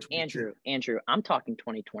 I'm Andrew, I'm talking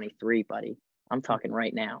 2023, buddy. I'm talking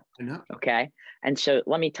right now. I know. Okay. And so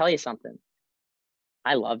let me tell you something.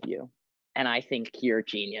 I love you. And I think you're a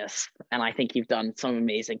genius. And I think you've done some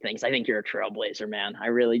amazing things. I think you're a trailblazer, man. I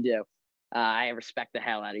really do. I respect the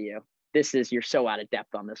hell out of you. You're so out of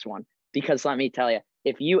depth on this one. Because let me tell you,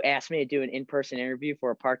 if you asked me to do an in-person interview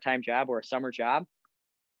for a part-time job or a summer job,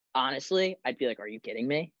 honestly, I'd be like, are you kidding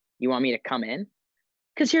me? You want me to come in?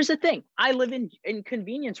 Because here's the thing. I live in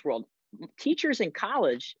convenience world. Teachers in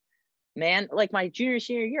college, man, like my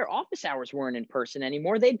senior year, office hours weren't in person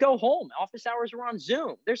anymore. They'd go home. Office hours were on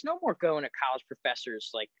Zoom. There's no more going to college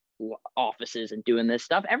professors' like offices and doing this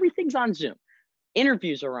stuff. Everything's on Zoom.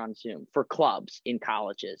 Interviews are on Zoom for clubs in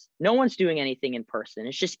colleges. No one's doing anything in person.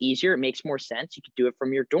 It's just easier. It makes more sense. You could do it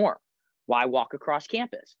from your dorm. Why walk across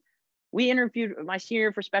campus? We interviewed my senior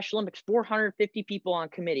year for Special Olympics, 450 people on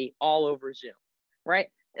committee all over Zoom, right?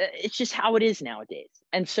 It's just how it is nowadays.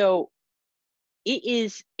 And so it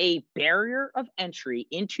is a barrier of entry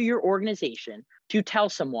into your organization to tell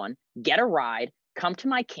someone, get a ride, come to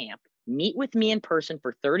my camp, meet with me in person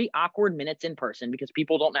for 30 awkward minutes in person, because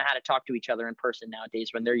people don't know how to talk to each other in person nowadays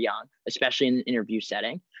when they're young, especially in an interview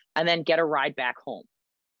setting, and then get a ride back home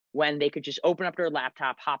when they could just open up their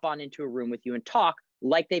laptop, hop on into a room with you and talk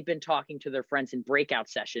like they've been talking to their friends in breakout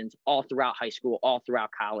sessions all throughout high school, all throughout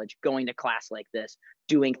college, going to class like this,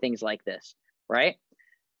 doing things like this, right?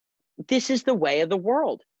 This is the way of the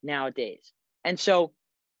world nowadays. And so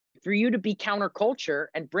for you to be counterculture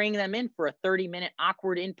and bring them in for a 30-minute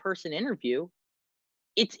awkward in-person interview,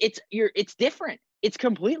 it's different. It's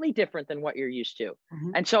completely different than what you're used to.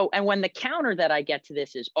 Mm-hmm. And when the counter that I get to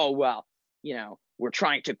this is, oh, well, we're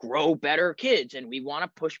trying to grow better kids and we want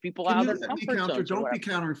to push people out of their comfort zones. Don't be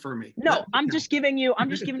countering for me. No, I'm just giving you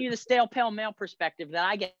the stale pale male perspective that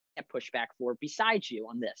I get pushback for besides you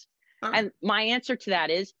on this. Right. And my answer to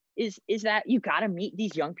that is that you got to meet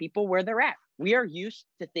these young people where they're at. We are used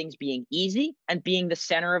to things being easy and being the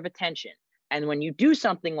center of attention. And when you do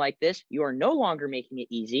something like this, you are no longer making it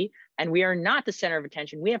easy, and we are not the center of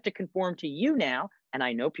attention. We have to conform to you now. And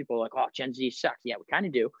I know people are like, oh, Gen Z sucks. Yeah, we kind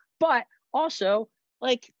of do. But also,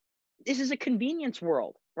 like, this is a convenience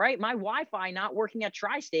world, right? My Wi-Fi not working at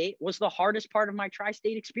Tri-State was the hardest part of my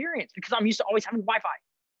Tri-State experience because I'm used to always having Wi-Fi,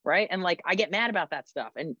 right? And like, I get mad about that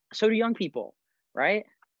stuff. And so do young people, right?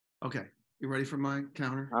 Okay. You ready for my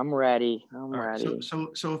counter? I'm ready. Ready.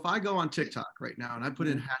 So if I go on TikTok right now and I put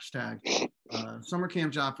in hashtag summer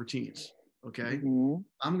camp job for teens, okay,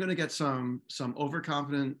 I'm gonna get some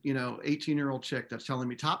overconfident, 18-year-old chick that's telling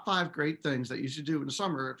me top 5 great things that you should do in the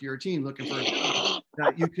summer if you're a teen looking for a job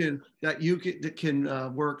that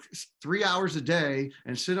can work 3 hours a day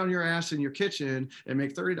and sit on your ass in your kitchen and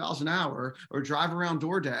make $30 an hour, or drive around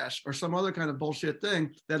DoorDash or some other kind of bullshit thing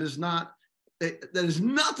that is nothing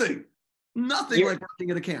like working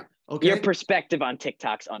at a camp. Okay. Your perspective on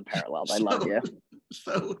TikTok's unparalleled. I love you.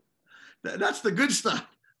 So that's the good stuff.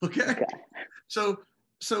 Okay. So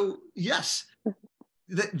yes,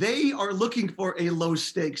 they are looking for a low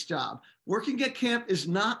stakes job. Working at camp is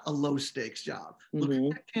not a low stakes job.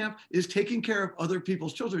 Working at camp is taking care of other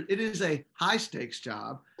people's children. It is a high stakes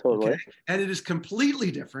job. Totally. Okay? And it is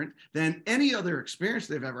completely different than any other experience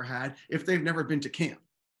they've ever had if they've never been to camp.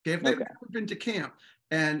 Okay. If they've never been to camp,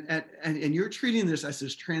 and you're treating this as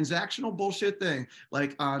this transactional bullshit thing,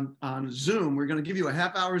 like on Zoom, we're going to give you a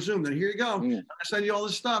half-hour Zoom. Then here you go. I'm going to send you all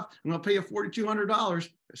this stuff. I'm going to pay you $4,200.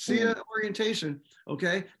 See you at orientation.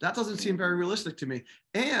 Okay, that doesn't seem very realistic to me.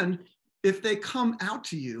 And if they come out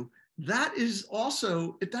to you, that is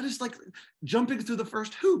like jumping through the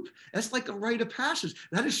first hoop. That's like a rite of passage.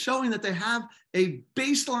 That is showing that they have a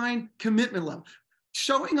baseline commitment level.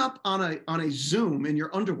 Showing up on a Zoom in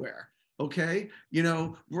your underwear, okay,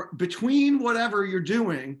 between whatever you're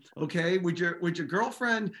doing, okay, with your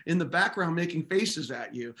girlfriend in the background making faces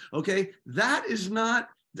at you, okay, that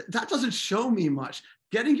doesn't show me much.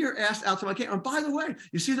 Getting your ass out to my camp. And by the way,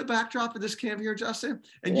 you see the backdrop of this camp here, Justin?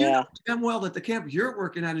 And you know damn well that the camp you're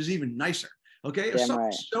working at is even nicer, okay? If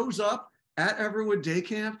someone shows up at Everwood Day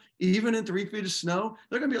Camp, even in 3 feet of snow,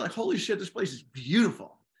 they're gonna be like, holy shit, this place is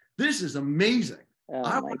beautiful. This is amazing.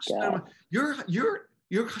 Oh my God. You're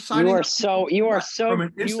signing. You are so unwell. You are so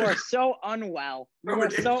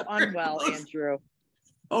unwell, Andrew.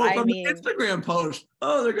 Oh, from the Instagram post.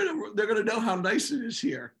 Oh, they're gonna know how nice it is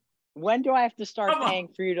here. When do I have to start paying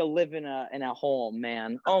for you to live in a home,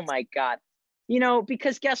 man? Oh my God.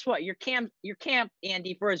 Because guess what? Your camp,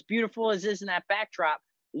 Andy, for as beautiful as is in that backdrop,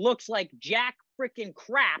 looks like jack freaking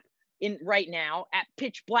crap in right now at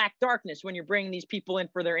pitch black darkness when you're bringing these people in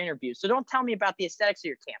for their interviews. So don't tell me about the aesthetics of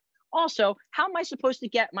your camp. Also, how am I supposed to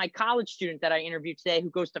get my college student that I interviewed today who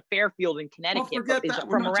goes to Fairfield in Connecticut? Well, forget that.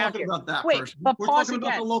 We're not talking about that person. We're talking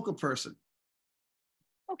about the local person.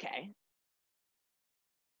 Okay.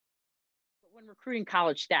 But when recruiting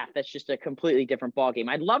college staff, that's just a completely different ballgame.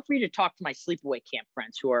 I'd love for you to talk to my sleepaway camp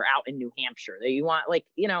friends who are out in New Hampshire. That you want,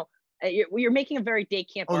 you're making a very day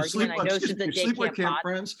camp argument. I know since the day camp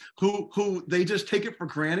friends who they just take it for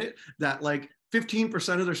granted that like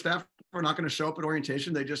 15% of their staff are not going to show up at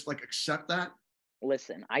orientation. They just like accept that.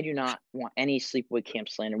 Listen, I do not want any sleepaway camp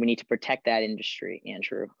slander. We need to protect that industry,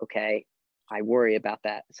 Andrew. Okay. I worry about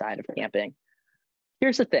that side of camping.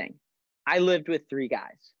 Here's the thing. I lived with 3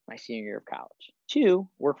 guys my senior year of college. 2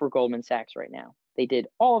 work for Goldman Sachs right now. They did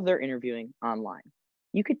all of their interviewing online.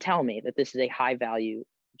 You could tell me that this is a high value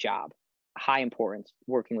job, high importance,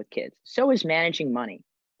 working with kids. So is managing money,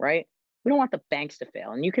 right? We don't want the banks to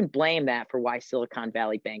fail. And you can blame that for why Silicon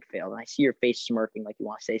Valley Bank failed. And I see your face smirking like you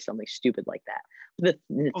want to say something stupid like that. But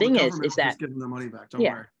the thing is that giving their money back. Don't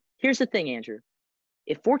worry. Here's the thing, Andrew.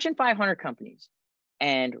 If Fortune 500 companies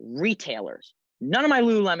and retailers, none of my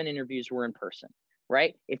Lululemon interviews were in person,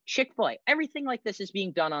 right? If Chick-fil-A, everything like this is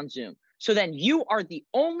being done on Zoom. So then you are the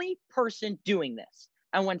only person doing this.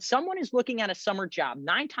 And when someone is looking at a summer job,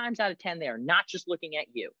 9 times out of 10, they are not just looking at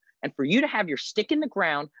you. And for you to have your stick in the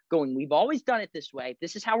ground going, we've always done it this way.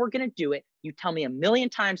 This is how we're going to do it. You tell me a million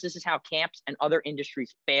times this is how camps and other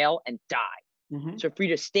industries fail and die. So for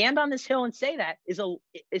you to stand on this hill and say that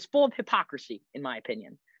is full of hypocrisy, in my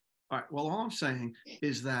opinion. All right. Well, all I'm saying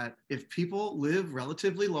is that if people live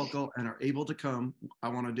relatively local and are able to come, I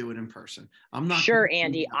want to do it in person. I'm not Sure,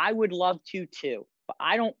 Andy, I would love to too, but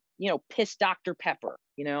I don't, piss Dr. Pepper.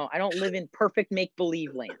 I don't live in perfect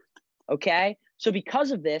make-believe land. Okay. So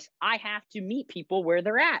because of this, I have to meet people where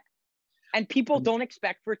they're at. And people don't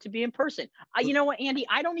expect for it to be in person. You know what, Andy?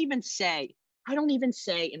 I don't even say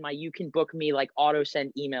in my you can book me like auto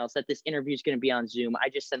send emails that this interview is going to be on Zoom. I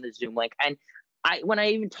just send the Zoom link. And when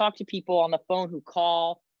I even talk to people on the phone who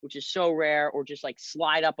call, which is so rare, or just like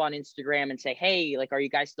slide up on Instagram and say, hey, like, are you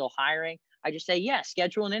guys still hiring? I just say, yeah,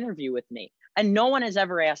 schedule an interview with me. And no one has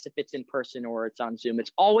ever asked if it's in person or it's on Zoom.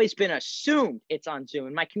 It's always been assumed it's on Zoom.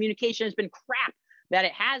 And my communication has been crap that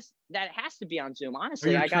it has to be on Zoom.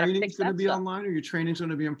 Honestly, I got to fix that. Going to be online, or your training's going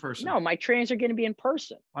to be in person? No, my trainings are going to be in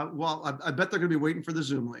person. Well, I bet they're going to be waiting for the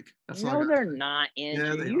Zoom link. No, they're not,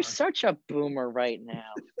 Andrew. Yeah, you're such a boomer right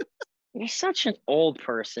now. You're such an old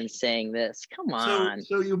person saying this. Come on.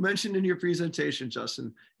 So you mentioned in your presentation,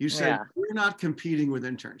 Justin, you said we're not competing with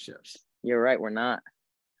internships. You're right, we're not.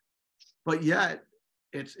 But yet,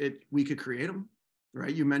 we could create them.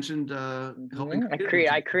 Right, you mentioned helping.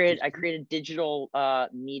 I created digital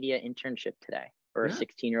media internship today for a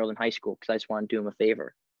 16-year-old in high school because I just want to do him a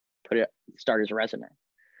favor, start his resume.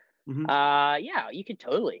 Mm-hmm. You could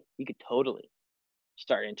totally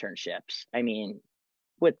start internships. I mean,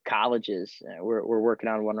 with colleges, we're working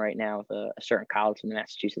on one right now with a certain college in the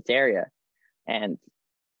Massachusetts area, and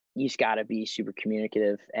you just got to be super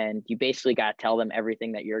communicative, and you basically got to tell them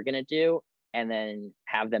everything that you're gonna do, and then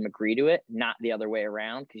have them agree to it, not the other way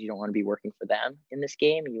around, because you don't want to be working for them in this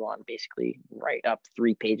game. You want to basically write up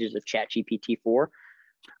 3 pages of ChatGPT-4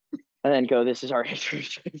 and then go, this is our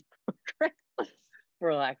internship,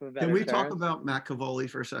 for lack of a better term. Can we talk about Matt Cavoli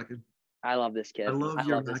for a second? I love this kid. I love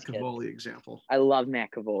your Matt Cavoli example. I love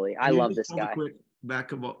Matt Cavoli. I love this guy. Matt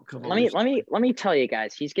Cavoli. Let me tell you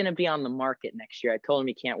guys, he's going to be on the market next year. I told him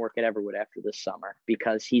he can't work at Everwood after this summer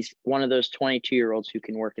because he's one of those 22-year-olds who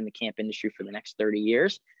can work in the camp industry for the next 30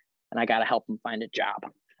 years. And I got to help him find a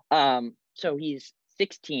job. So he's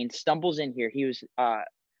 16, stumbles in here. He was,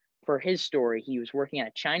 for his story, he was working at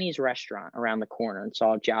a Chinese restaurant around the corner and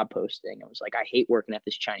saw a job posting. It was like, I hate working at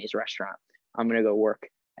this Chinese restaurant. I'm going to go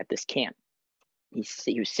work at this camp.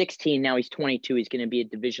 He was 16, now he's 22. He's going to be a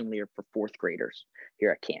division leader for 4th graders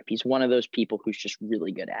here at camp. He's one of those people who's just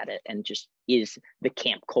really good at it and just is the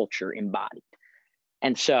camp culture embodied.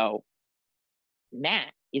 And so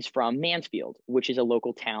Matt is from Mansfield, which is a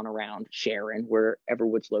local town around Sharon, where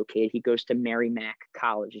Everwood's located. He goes to Merrimack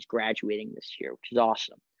College, is graduating this year, which is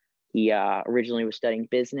awesome. He originally was studying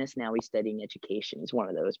business. Now he's studying education. He's one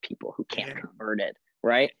of those people who can't convert it,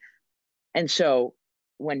 right? And so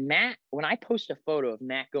when I post a photo of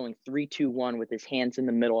Matt going 3, 2, 1 with his hands in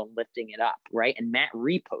the middle and lifting it up, right? And Matt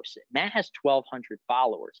reposts it. Matt has 1,200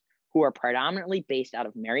 followers who are predominantly based out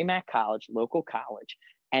of Merrimack College, local college,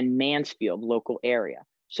 and Mansfield, local area.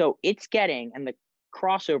 So it's getting, and the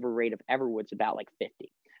crossover rate of Everwood's about like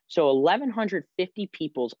 50. So 1,150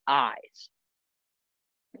 people's eyes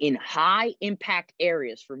in high impact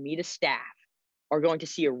areas for me to staff are going to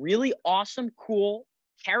see a really awesome, cool,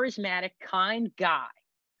 charismatic, kind guy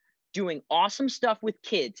doing awesome stuff with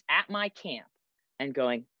kids at my camp and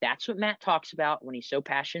going, that's what Matt talks about when he's so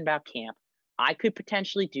passionate about camp. I could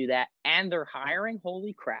potentially do that. And they're hiring.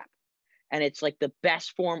 Holy crap. And it's like the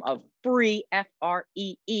best form of free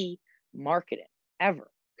FREE marketing ever,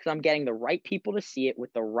 because I'm getting the right people to see it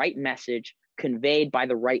with the right message conveyed by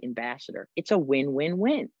the right ambassador. It's a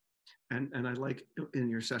win-win-win. And I like in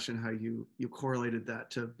your session how you correlated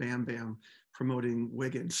that to Bam Bam promoting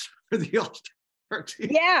Wiggins for the All-Star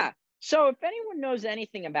team. Yeah. So if anyone knows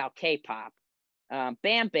anything about K-pop,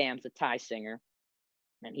 Bam Bam's a Thai singer,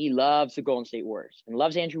 and he loves the Golden State Warriors and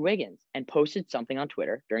loves Andrew Wiggins, and posted something on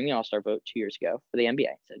Twitter during the All-Star vote 2 years ago for the NBA.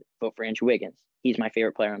 Said, vote for Andrew Wiggins. He's my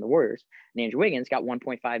favorite player on the Warriors. And Andrew Wiggins got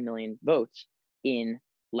 1.5 million votes in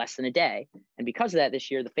less than a day. And because of that, this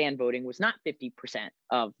year, the fan voting was not 50%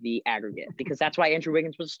 of the aggregate, because that's why Andrew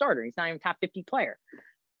Wiggins was a starter. He's not even top 50 player.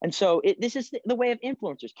 And so this is the way of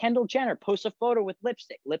influencers. Kendall Jenner posts a photo with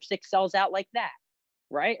lipstick. Lipstick sells out like that,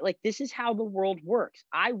 right? Like, this is how the world works.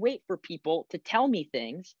 I wait for people to tell me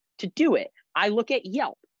things to do it. I look at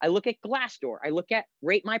Yelp. I look at Glassdoor. I look at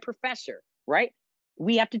Rate My Professor, right?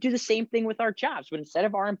 We have to do the same thing with our jobs. But instead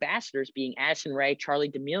of our ambassadors being Addison Rae, Charlie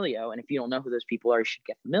D'Amelio, and if you don't know who those people are, you should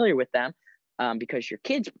get familiar with them, because your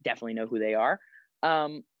kids definitely know who they are.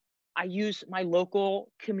 I use my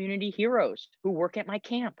local community heroes who work at my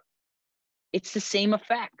camp. It's the same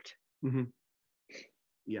effect. Mm-hmm.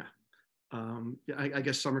 Yeah. I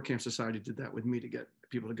guess Summer Camp Society did that with me to get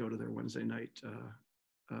people to go to their Wednesday night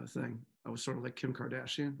thing. I was sort of like Kim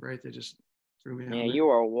Kardashian, right? They just threw me Yeah, out you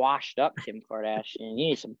are washed up, Kim Kardashian. You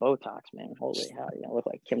need some Botox, man. Holy hell, you look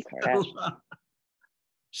like Kim there. Kardashian.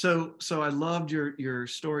 So I loved your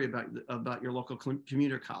story about your local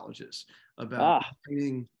commuter colleges, about Ah,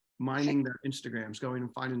 mining their Instagrams, going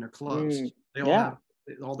and finding their clubs. They yeah,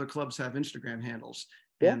 all their clubs have Instagram handles,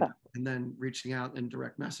 and yeah. and then reaching out and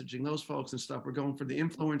direct messaging those folks and stuff. We're going for the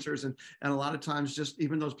influencers, and a lot of times just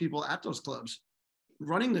even those people at those clubs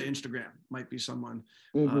running the Instagram might be someone,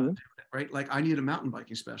 Mm-hmm. right? Like I need a mountain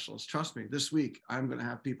biking specialist. Trust me, this week I'm going to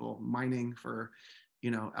have people mining for,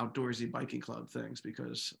 outdoorsy biking club things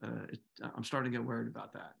because I'm starting to get worried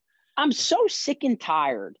about that. I'm so sick and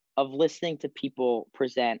tired of listening to people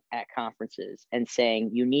present at conferences and saying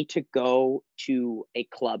you need to go to a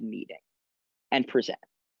club meeting and present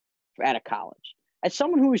at a college. As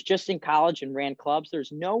someone who was just in college and ran clubs,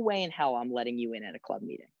 there's no way in hell I'm letting you in at a club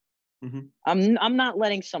meeting. Mm-hmm. I'm not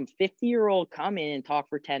letting some 50-year-old come in and talk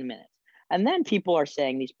for 10 minutes. And then people are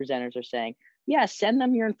saying, these presenters are saying, yeah, send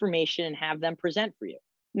them your information and have them present for you.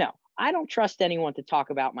 No, I don't trust anyone to talk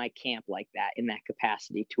about my camp like that in that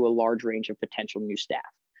capacity to a large range of potential new staff.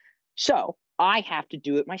 So I have to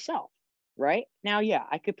do it myself, right? Now, yeah,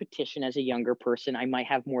 I could petition as a younger person. I might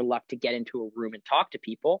have more luck to get into a room and talk to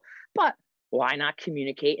people, but why not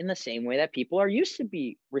communicate in the same way that people are used to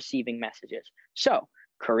be receiving messages? So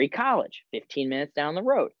Curry College, 15 minutes down the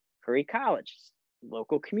road, Curry College,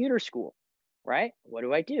 local commuter school, right? What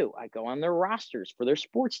do? I go on their rosters for their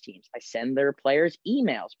sports teams. I send their players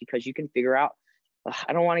emails because you can figure out,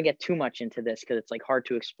 I don't want to get too much into this because it's like hard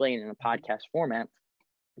to explain in a podcast format.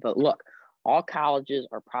 But look, all colleges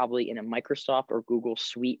are probably in a Microsoft or Google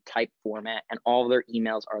Suite type format, and all their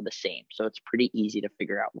emails are the same. So it's pretty easy to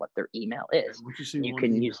figure out what their email is. Once you see You one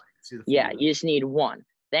can email, use, you see the yeah, full you just need one.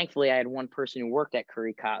 Thankfully, I had one person who worked at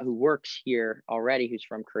Curry College, who works here already, who's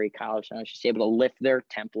from Curry College, and I was just able to lift their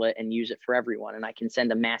template and use it for everyone. And I can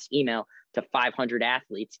send a mass email to 500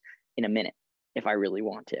 athletes in a minute if I really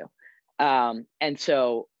want to. And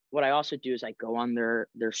so what I also do is I go on their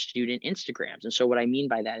student Instagrams. And so what I mean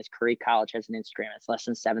by that is Curry College has an Instagram. It's less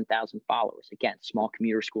than 7,000 followers. Again, small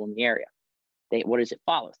commuter school in the area. What does it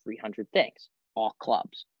follow? 300 things, all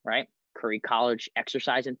clubs, right? Curry College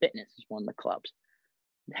Exercise and Fitness is one of the clubs.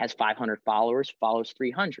 It has 500 followers, follows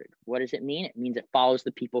 300. What does it mean? It means it follows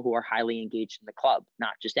the people who are highly engaged in the club,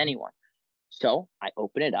 not just anyone. So I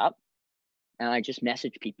open it up and I just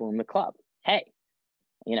message people in the club. Hey,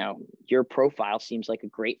 your profile seems like a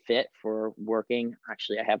great fit for working.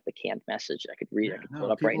 Actually, I have the canned message. I could read it. I could pull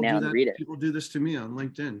it up right now and read it. People do this to me on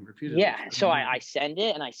LinkedIn repeatedly. Yeah. So I send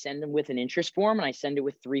it and I send them with an interest form and I send it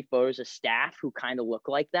with 3 photos of staff who kind of look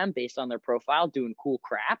like them based on their profile doing cool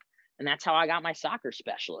crap. And that's how I got my soccer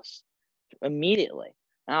specialist immediately.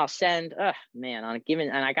 And I'll send, man, on a given,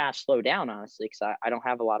 and I got to slow down, honestly, because I don't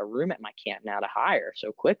have a lot of room at my camp now to hire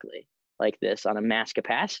so quickly like this on a mass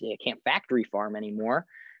capacity. I can't factory farm anymore.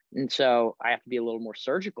 And so I have to be a little more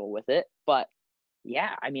surgical with it. But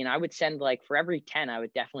yeah, I mean, I would send like for every 10, I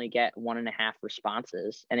would definitely get 1.5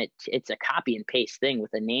 responses. And it's a copy and paste thing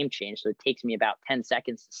with a name change. So it takes me about 10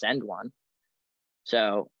 seconds to send one.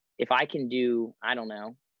 So if I can do, I don't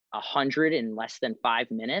know, 100 in less than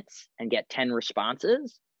 5 minutes and get 10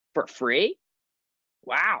 responses for free,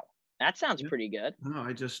 wow, that sounds pretty good. No, I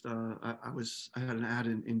had an ad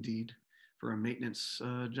in Indeed for a maintenance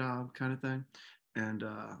job kind of thing. And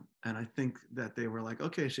I think that they were like,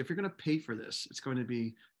 okay, so if you're going to pay for this, it's going to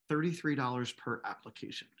be $33 per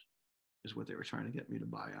application, is what they were trying to get me to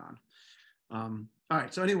buy on. All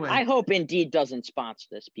right. So anyway, I hope Indeed doesn't sponsor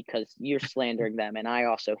this because you're slandering them, and I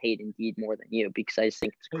also hate Indeed more than you because I just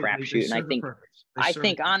think it's a crapshoot. And I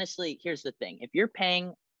think honestly, here's the thing: if you're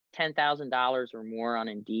paying $10,000 or more on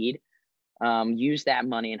Indeed, use that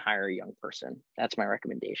money and hire a young person. That's my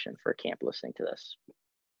recommendation for a camp listening to this,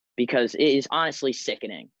 because it is honestly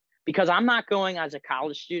sickening. Because I'm not going as a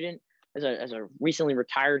college student, as a recently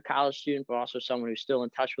retired college student, but also someone who's still in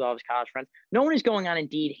touch with all his college friends. No one is going on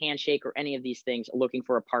Indeed, Handshake, or any of these things looking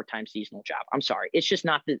for a part-time seasonal job. I'm sorry. It's just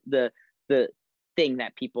not the thing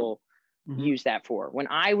that people use that for. When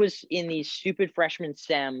I was in these stupid freshman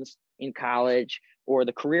sems in college, or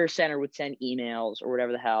the career center would send emails or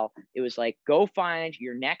whatever the hell, it was like, go find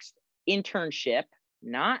your next internship,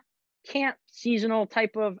 not camp seasonal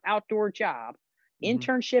type of outdoor job,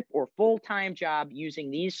 internship or full-time job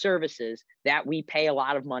using these services that we pay a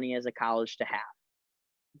lot of money as a college to have,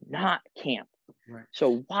 not camp. Right.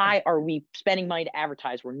 So why are we spending money to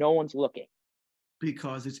advertise where no one's looking?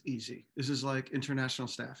 Because it's easy. This is like international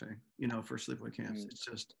staffing, for sleepaway camps. It's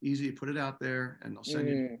just easy. You put it out there and they'll send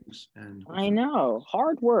you things. And I know.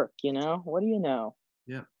 Hard work, what do you know?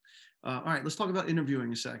 Yeah. All right, let's talk about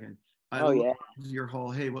interviewing a second. I Oh love yeah. your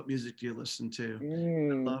whole, hey, what music do you listen to? I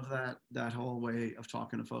Mm, love that whole way of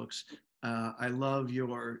talking to folks. I love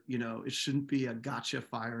your, it shouldn't be a gotcha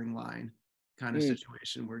firing line kind of mm.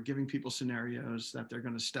 situation. We're giving people scenarios that they're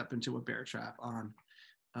going to step into a bear trap on.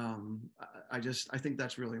 I think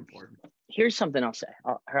that's really important. Here's something I'll say.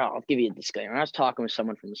 I'll give you a disclaimer. I was talking with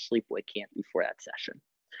someone from the sleepaway camp before that session.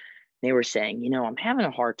 They were saying, I'm having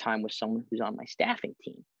a hard time with someone who's on my staffing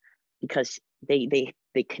team because they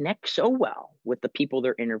connect so well with the people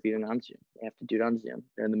they're interviewing on Zoom. They have to do it on Zoom.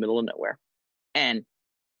 They're in the middle of nowhere. And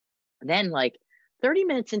then like 30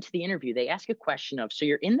 minutes into the interview, they ask a question of, so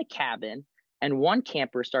you're in the cabin and one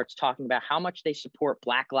camper starts talking about how much they support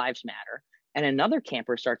Black Lives Matter. And another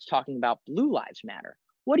camper starts talking about Blue Lives Matter.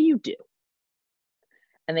 What do you do?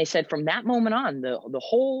 And they said from that moment on, the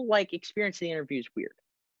whole like experience of the interview is weird.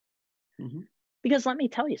 Mm-hmm. Because let me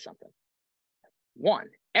tell you something. One,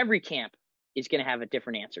 every camp is going to have a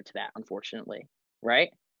different answer to that, unfortunately,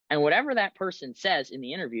 right? And whatever that person says in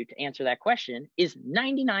the interview to answer that question is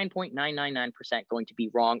 99.999% going to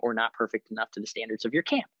be wrong or not perfect enough to the standards of your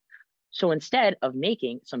camp. So instead of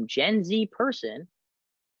making some Gen Z person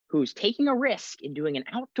who's taking a risk in doing an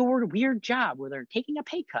outdoor weird job where they're taking a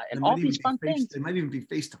pay cut and all these fun things. They might even be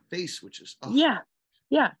face to face, which is,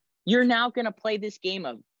 Yeah. You're now going to play this game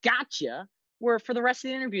of gotcha, where for the rest of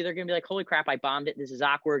the interview, they're going to be like, holy crap, I bombed it. This is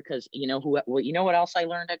awkward because you know what else I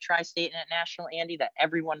learned at Tri-State and at National, Andy? That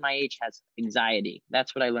everyone my age has anxiety.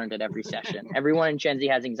 That's what I learned at every session. Everyone in Gen Z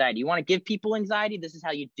has anxiety. You want to give people anxiety? This is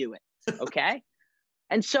how you do it. Okay.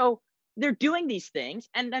 And so they're doing these things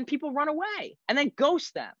and then people run away and then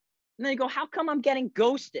ghost them. And they go, how come I'm getting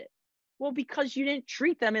ghosted? Well, because you didn't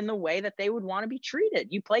treat them in the way that they would want to be treated.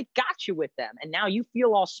 You played gotcha with them. And now you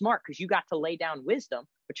feel all smart because you got to lay down wisdom,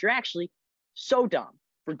 but you're actually so dumb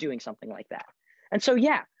for doing something like that. And so,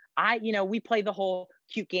 yeah, we play the whole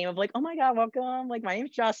cute game of like, oh my God, welcome. Like, my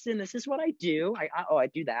name's Justin. This is what I do. I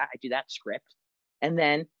do that. I do that script. And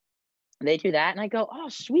then they do that. And I go, oh,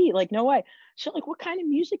 sweet. Like, no way. So like, what kind of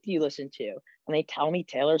music do you listen to? And they tell me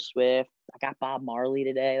Taylor Swift. I got Bob Marley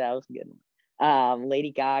today. That was a good one.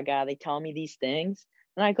 Lady Gaga, they tell me these things.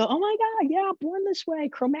 And I go, oh my God, yeah, Born This Way,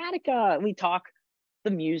 Chromatica. And we talk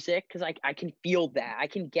the music because I can feel that. I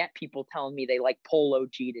can get people telling me they like Polo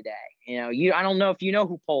G today. I don't know if you know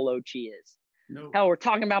who Polo G is. no. Hell, we're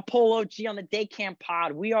talking about Polo G on the Day Camp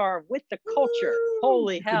pod. We are with the culture.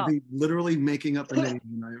 Holy hell. Could be literally making up a name.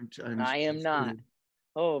 I am not.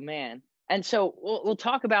 Oh, man. And so we'll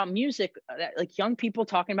talk about music, like young people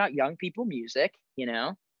talking about young people music,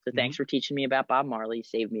 So thanks for teaching me about Bob Marley. You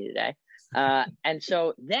saved me today. And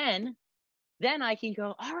so then I can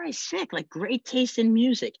go, all right, sick, like great taste in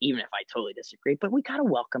music, even if I totally disagree. But we got to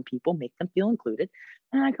welcome people, make them feel included.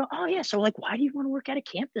 And I go, oh, yeah. So like, why do you want to work at a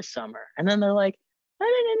camp this summer? And then they're like,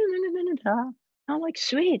 I'm like,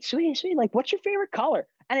 sweet. Like, what's your favorite color?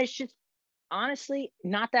 And it's just honestly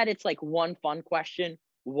not that it's like one fun question,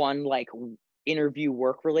 one like interview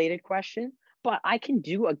work related question, but I can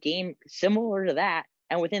do a game similar to that.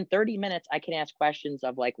 And within 30 minutes, I can ask questions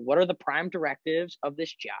of like, what are the prime directives of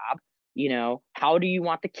this job? How do you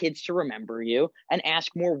want the kids to remember you? And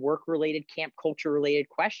ask more work related, camp culture related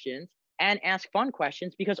questions and ask fun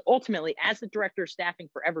questions. Because ultimately, as the director of staffing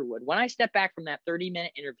for Everwood, when I step back from that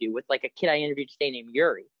 30-minute interview with like a kid I interviewed today named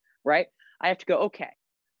Yuri, right? I have to go, okay,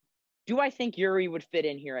 do I think Yuri would fit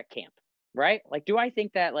in here at camp? Right? Like, do I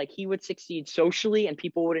think that like he would succeed socially and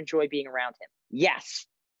people would enjoy being around him? Yes.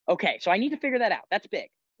 Okay. So I need to figure that out. That's big,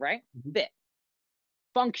 right? Fit.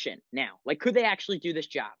 Function now. Like, could they actually do this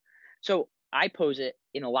job? So I pose it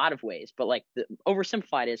in a lot of ways, but like the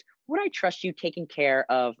oversimplified is, would I trust you taking care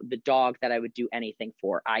of the dog that I would do anything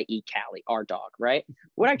for, i.e. Callie, our dog, right?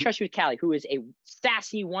 Would I trust you with Callie, who is a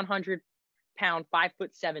sassy 100-pound,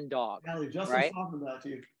 5'7" dog? Callie, Justin's right? talking about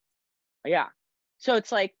you. Yeah. So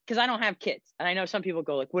it's like, because I don't have kids. And I know some people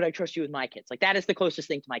go like, would I trust you with my kids? Like that is the closest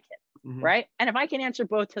thing to my kid. Right. And if I can answer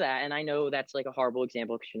both to that, and I know that's like a horrible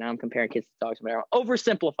example because I'm comparing kids to dogs, whatever,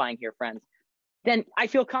 oversimplifying here, friends, then I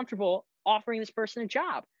feel comfortable offering this person a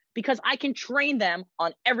job because I can train them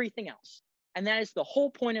on everything else. And that is the whole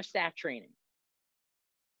point of staff training.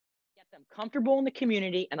 Get them comfortable in the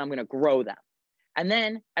community and I'm going to grow them. And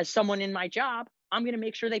then as someone in my job, I'm going to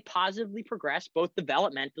make sure they positively progress both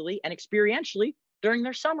developmentally and experientially during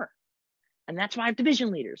their summer. And that's why I have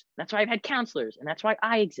division leaders. That's why I've had counselors. And that's why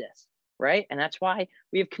I exist, right? And that's why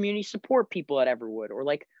we have community support people at Everwood or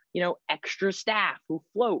like, extra staff who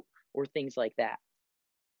float or things like that.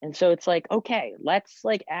 And so it's like, okay, let's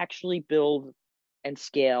like actually build and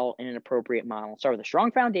scale in an appropriate model. Start with a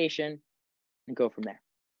strong foundation and go from there.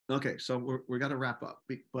 Okay, so we got to wrap up,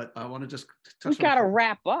 but I want to just We touch on. got to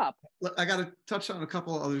wrap up. I got to touch on a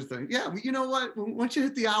couple of other things. Yeah, you know what? Once you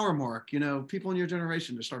hit the hour mark, you know, people in your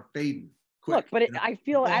generation just start fading quick. Look, but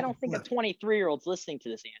you know? I don't think a 23-year-old's listening to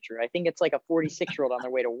this, Andrew. I think it's like a 46-year-old on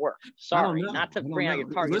their way to work. Sorry, not to bring out your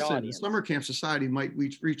target audience. The Summer Camp Society might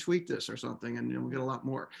retweet this or something, and we'll get a lot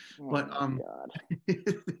more. Oh but God.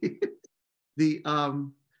 the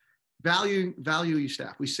value your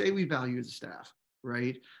staff. We say we value the staff,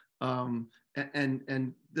 right? And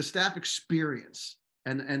the staff experience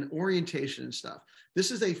and orientation and stuff. This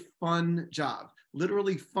is a fun job.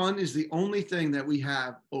 Literally, fun is the only thing that we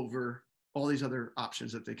have over all these other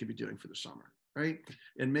options that they could be doing for the summer, right?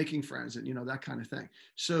 And making friends and, you know, that kind of thing.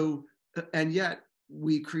 So, and yet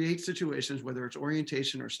we create situations, whether it's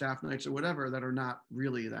orientation or staff nights or whatever, that are not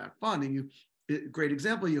really that fun. And great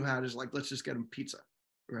example you had is like, let's just get them pizza,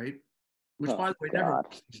 right? Which, by the way, never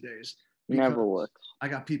works these days. Never works. I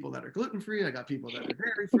got people that are gluten-free. I got people that are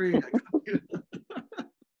dairy-free.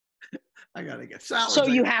 I got to get salads. So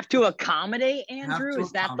you have to accommodate, Andrew?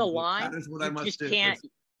 Is that the line? That is what I must do. Can't.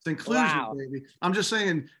 It's inclusion, baby. I'm just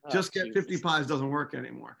saying, just get 50 pies doesn't work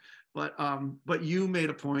anymore. But you made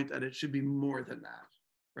a point that it should be more than that,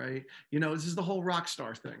 right? You know, this is the whole rock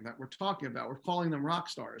star thing that we're talking about. We're calling them rock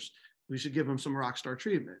stars. We should give them some rock star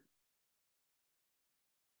treatment.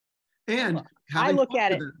 And I look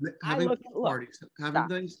at it.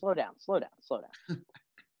 Things. Slow down.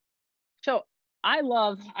 So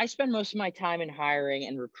I spend most of my time in hiring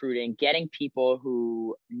and recruiting, getting people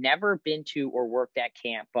who never been to or worked at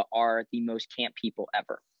camp, but are the most camp people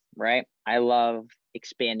ever, right? I love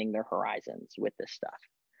expanding their horizons with this stuff.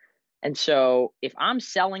 And so if I'm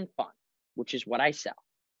selling fun, which is what I sell,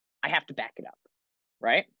 I have to back it up,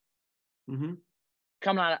 right? Mm-hmm.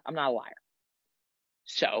 I'm not a liar.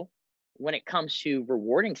 So when it comes to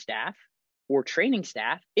rewarding staff or training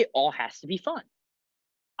staff, it all has to be fun.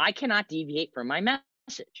 I cannot deviate from my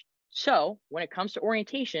message. So when it comes to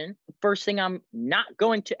orientation, the first thing I'm not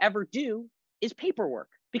going to ever do is paperwork,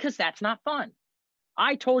 because that's not fun.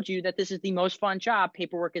 I told you that this is the most fun job.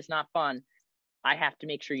 Paperwork is not fun. I have to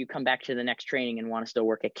make sure you come back to the next training and want to still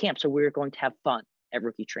work at camp. So we're going to have fun at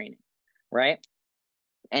rookie training, right?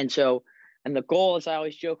 And the goal, as I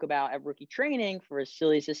always joke about at rookie training, for as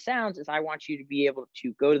silly as this sounds, is I want you to be able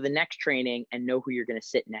to go to the next training and know who you're going to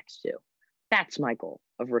sit next to. That's my goal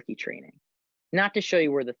of rookie training. Not to show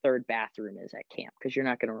you where the third bathroom is at camp, because you're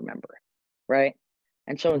not going to remember it, right?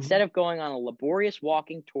 And so instead of going on a laborious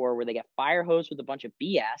walking tour where they get fire hosed with a bunch of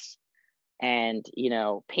BS and, you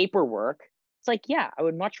know, paperwork, it's like, yeah, I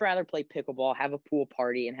would much rather play pickleball, have a pool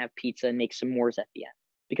party, and have pizza and make s'mores at the end.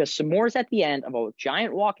 Because s'mores at the end of a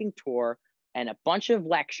giant walking tour and a bunch of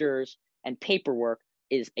lectures and paperwork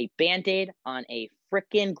is a Band-Aid on a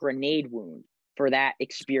frickin' grenade wound for that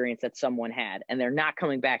experience that someone had. And they're not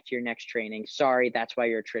coming back to your next training. Sorry, that's why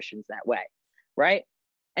your attrition's that way, right?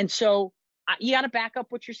 And so you got to back up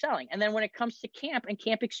what you're selling. And then when it comes to camp and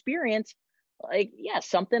camp experience, like, yeah,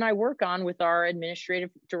 something I work on with our administrative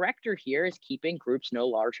director here is keeping groups no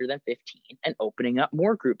larger than 15 and opening up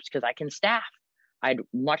more groups, because I can staff. I'd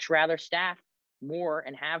much rather staff more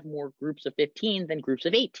and have more groups of 15 than groups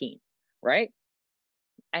of 18, right?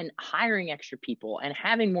 And hiring extra people and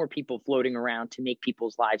having more people floating around to make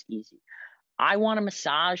people's lives easy. I want to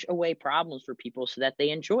massage away problems for people so that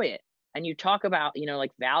they enjoy it. And you talk about, you know,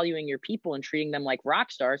 like valuing your people and treating them like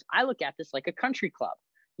rock stars. I look at this like a country club.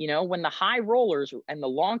 You know, when the high rollers and the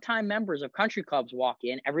longtime members of country clubs walk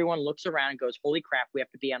in, everyone looks around and goes, holy crap, we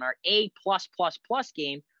have to be on our A+++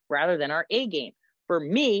 game rather than our A game. For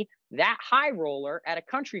me, that high roller at a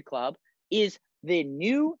country club is the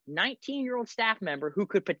new 19-year-old staff member who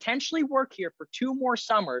could potentially work here for 2 more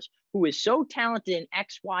summers, who is so talented in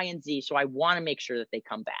X, Y, and Z. So I want to make sure that they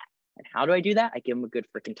come back. And how do I do that? I give them a good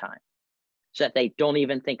freaking time so that they don't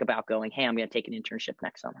even think about going, hey, I'm going to take an internship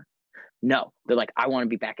next summer. No, they're like, I want to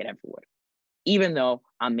be back at Everwood, even though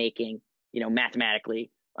I'm making, you know,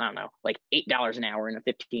 mathematically, I don't know, like $8 an hour in a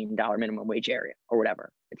 $15 minimum wage area or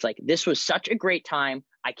whatever. It's like, this was such a great time.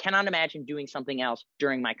 I cannot imagine doing something else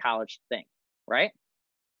during my college thing, right?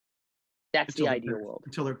 That's the ideal world.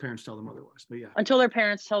 Until their parents tell them otherwise, but yeah. Until their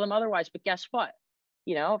parents tell them otherwise, but guess what?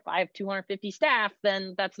 You know, if I have 250 staff,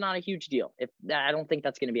 then that's not a huge deal. I don't think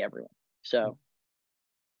that's going to be everyone. So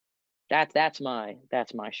that's my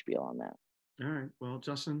spiel on that. All right. Well,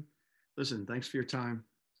 Justin, listen, thanks for your time.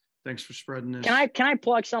 Thanks for spreading this. Can I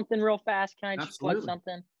plug something real fast? Can I just plug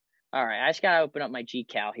something? All right. I just got to open up my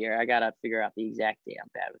GCal here. I got to figure out the exact date. I'm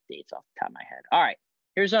bad with dates off the top of my head. All right.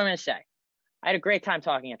 Here's what I'm going to say. I had a great time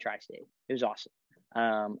talking at Tri-State. It was awesome.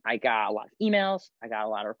 I got a lot of emails. I got a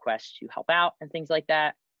lot of requests to help out and things like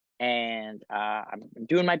that. and I'm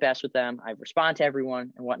doing my best with them. I respond to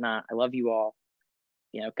everyone and whatnot. I love you all.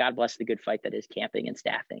 You know, God bless the good fight that is camping and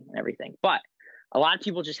staffing and everything. But a lot of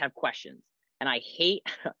people just have questions, and I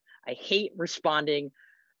hate responding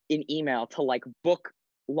in email to like book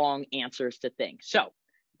long answers to things. So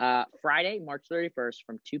Friday, March 31st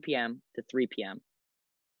from 2 p.m. to 3 p.m.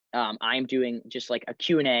 I'm doing just like a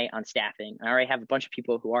Q&A on staffing. I already have a bunch of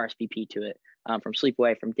people who RSVP to it from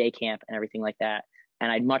Sleepaway, from day camp and everything like that.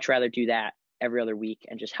 And I'd much rather do that every other week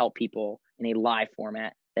and just help people in a live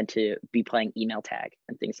format than to be playing email tag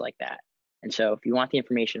and things like that. And so if you want the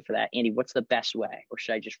information for that, Andy, what's the best way? Or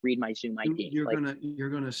should I just read my Zoom ID? You're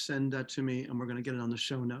gonna send that to me, and we're gonna get it on the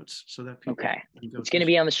show notes so that people okay. It's gonna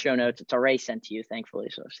be on the show notes. It's already sent to you, thankfully,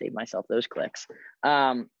 so I've saved myself those clicks.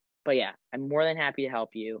 But yeah, I'm more than happy to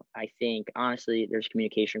help you. I think honestly, there's a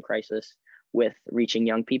communication crisis with reaching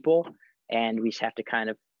young people, and we just have to kind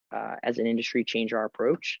of, as an industry, change our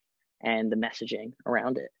approach and the messaging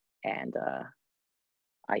around it. And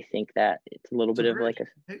I think that it's a little bit of like a.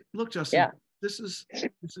 Hey, look, Justin. Yeah. This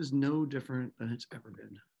is no different than it's ever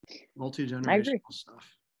been. Multi-generational stuff,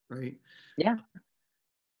 right? Yeah.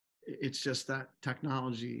 It's just that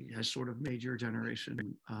technology has sort of made your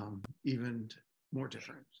generation even more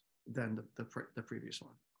different than the previous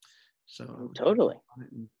one. So totally,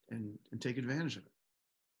 and take advantage of it,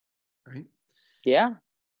 right? Yeah.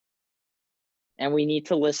 And we need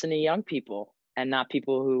to listen to young people and not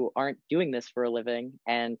people who aren't doing this for a living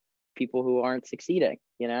and people who aren't succeeding,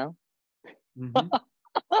 you know? Mm-hmm.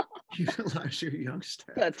 Utilize your young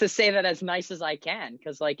staff. To say that as nice as I can,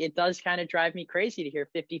 because like it does kind of drive me crazy to hear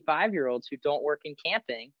 55-year-olds who don't work in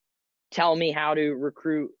camping tell me how to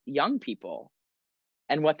recruit young people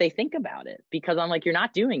and what they think about it, because I'm like, you're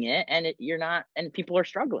not doing it, and you're not, and people are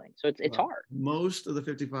struggling, so it's hard. Most of the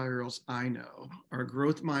 55-year-olds I know are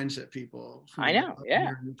growth mindset people. I know,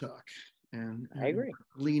 yeah. You talk, and I agree.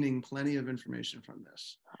 Gleaning plenty of information from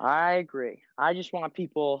this. I agree. I just want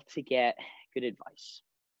people to get good advice.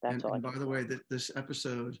 That's all. And by the way, that this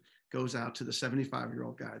episode goes out to the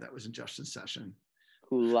 75-year-old guy that was in Justin's session.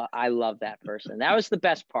 I love that person. That was the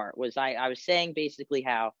best part. Was I was saying basically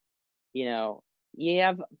how, you know, you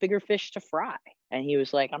have bigger fish to fry, and he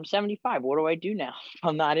was like, "I'm 75. What do I do now?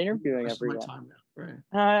 I'm not interviewing everyone." Right.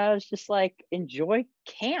 I was just like, enjoy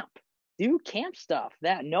camp, do camp stuff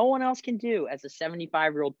that no one else can do as a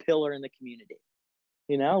 75-year-old pillar in the community.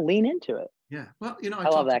 You know, lean into it. Yeah. Well, you know, I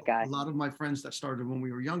love that guy. A lot of my friends that started when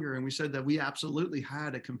we were younger, and we said that we absolutely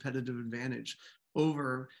had a competitive advantage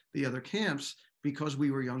over the other camps because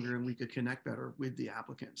we were younger and we could connect better with the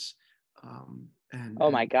applicants.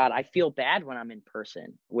 My God, I feel bad when I'm in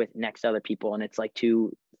person with next to other people, and it's like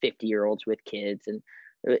two 50-year-olds with kids, and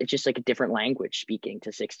it's just like a different language speaking to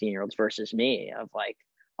 16-year-olds versus me. Of like,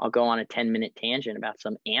 I'll go on a 10-minute tangent about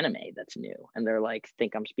some anime that's new, and they're like,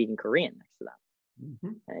 think I'm speaking Korean next to them.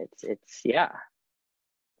 Mm-hmm. It's yeah.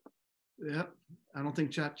 Yeah, I don't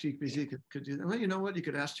think ChatGPT could do that. Well, you know what? You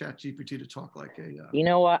could ask ChatGPT to talk like a. You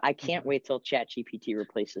know what? I can't wait till ChatGPT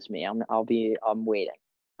replaces me. I'm waiting.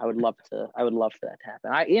 I would love for that to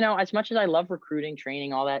happen. You know, as much as I love recruiting,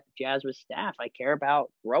 training, all that jazz with staff, I care about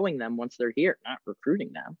growing them once they're here, not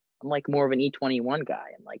recruiting them. I'm like more of an E21 guy,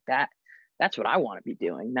 and like that's what I want to be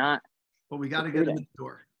doing, not. But we got to get them in the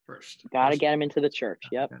door first. Got to get them into the church.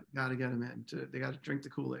 Yep. Got to get them in. They got to drink the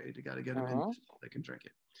Kool-Aid. They got to get them in so they can drink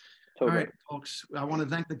it. Totally. All right, folks. I want to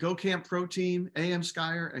thank the Go Camp Pro team, AM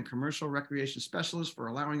Skyer, and Commercial Recreation Specialists for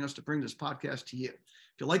allowing us to bring this podcast to you.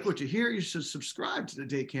 If you like what you hear, you should subscribe to the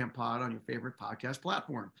Day Camp Pod on your favorite podcast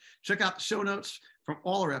platform. Check out the show notes from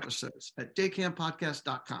all our episodes at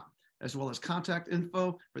daycamppodcast.com, as well as contact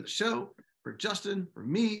info for the show, for Justin, for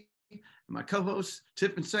me, and my co-hosts,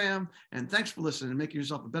 Tiff and Sam. And thanks for listening and making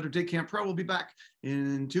yourself a better Day Camp Pro. We'll be back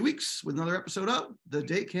in 2 weeks with another episode of the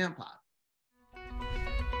Day Camp Pod.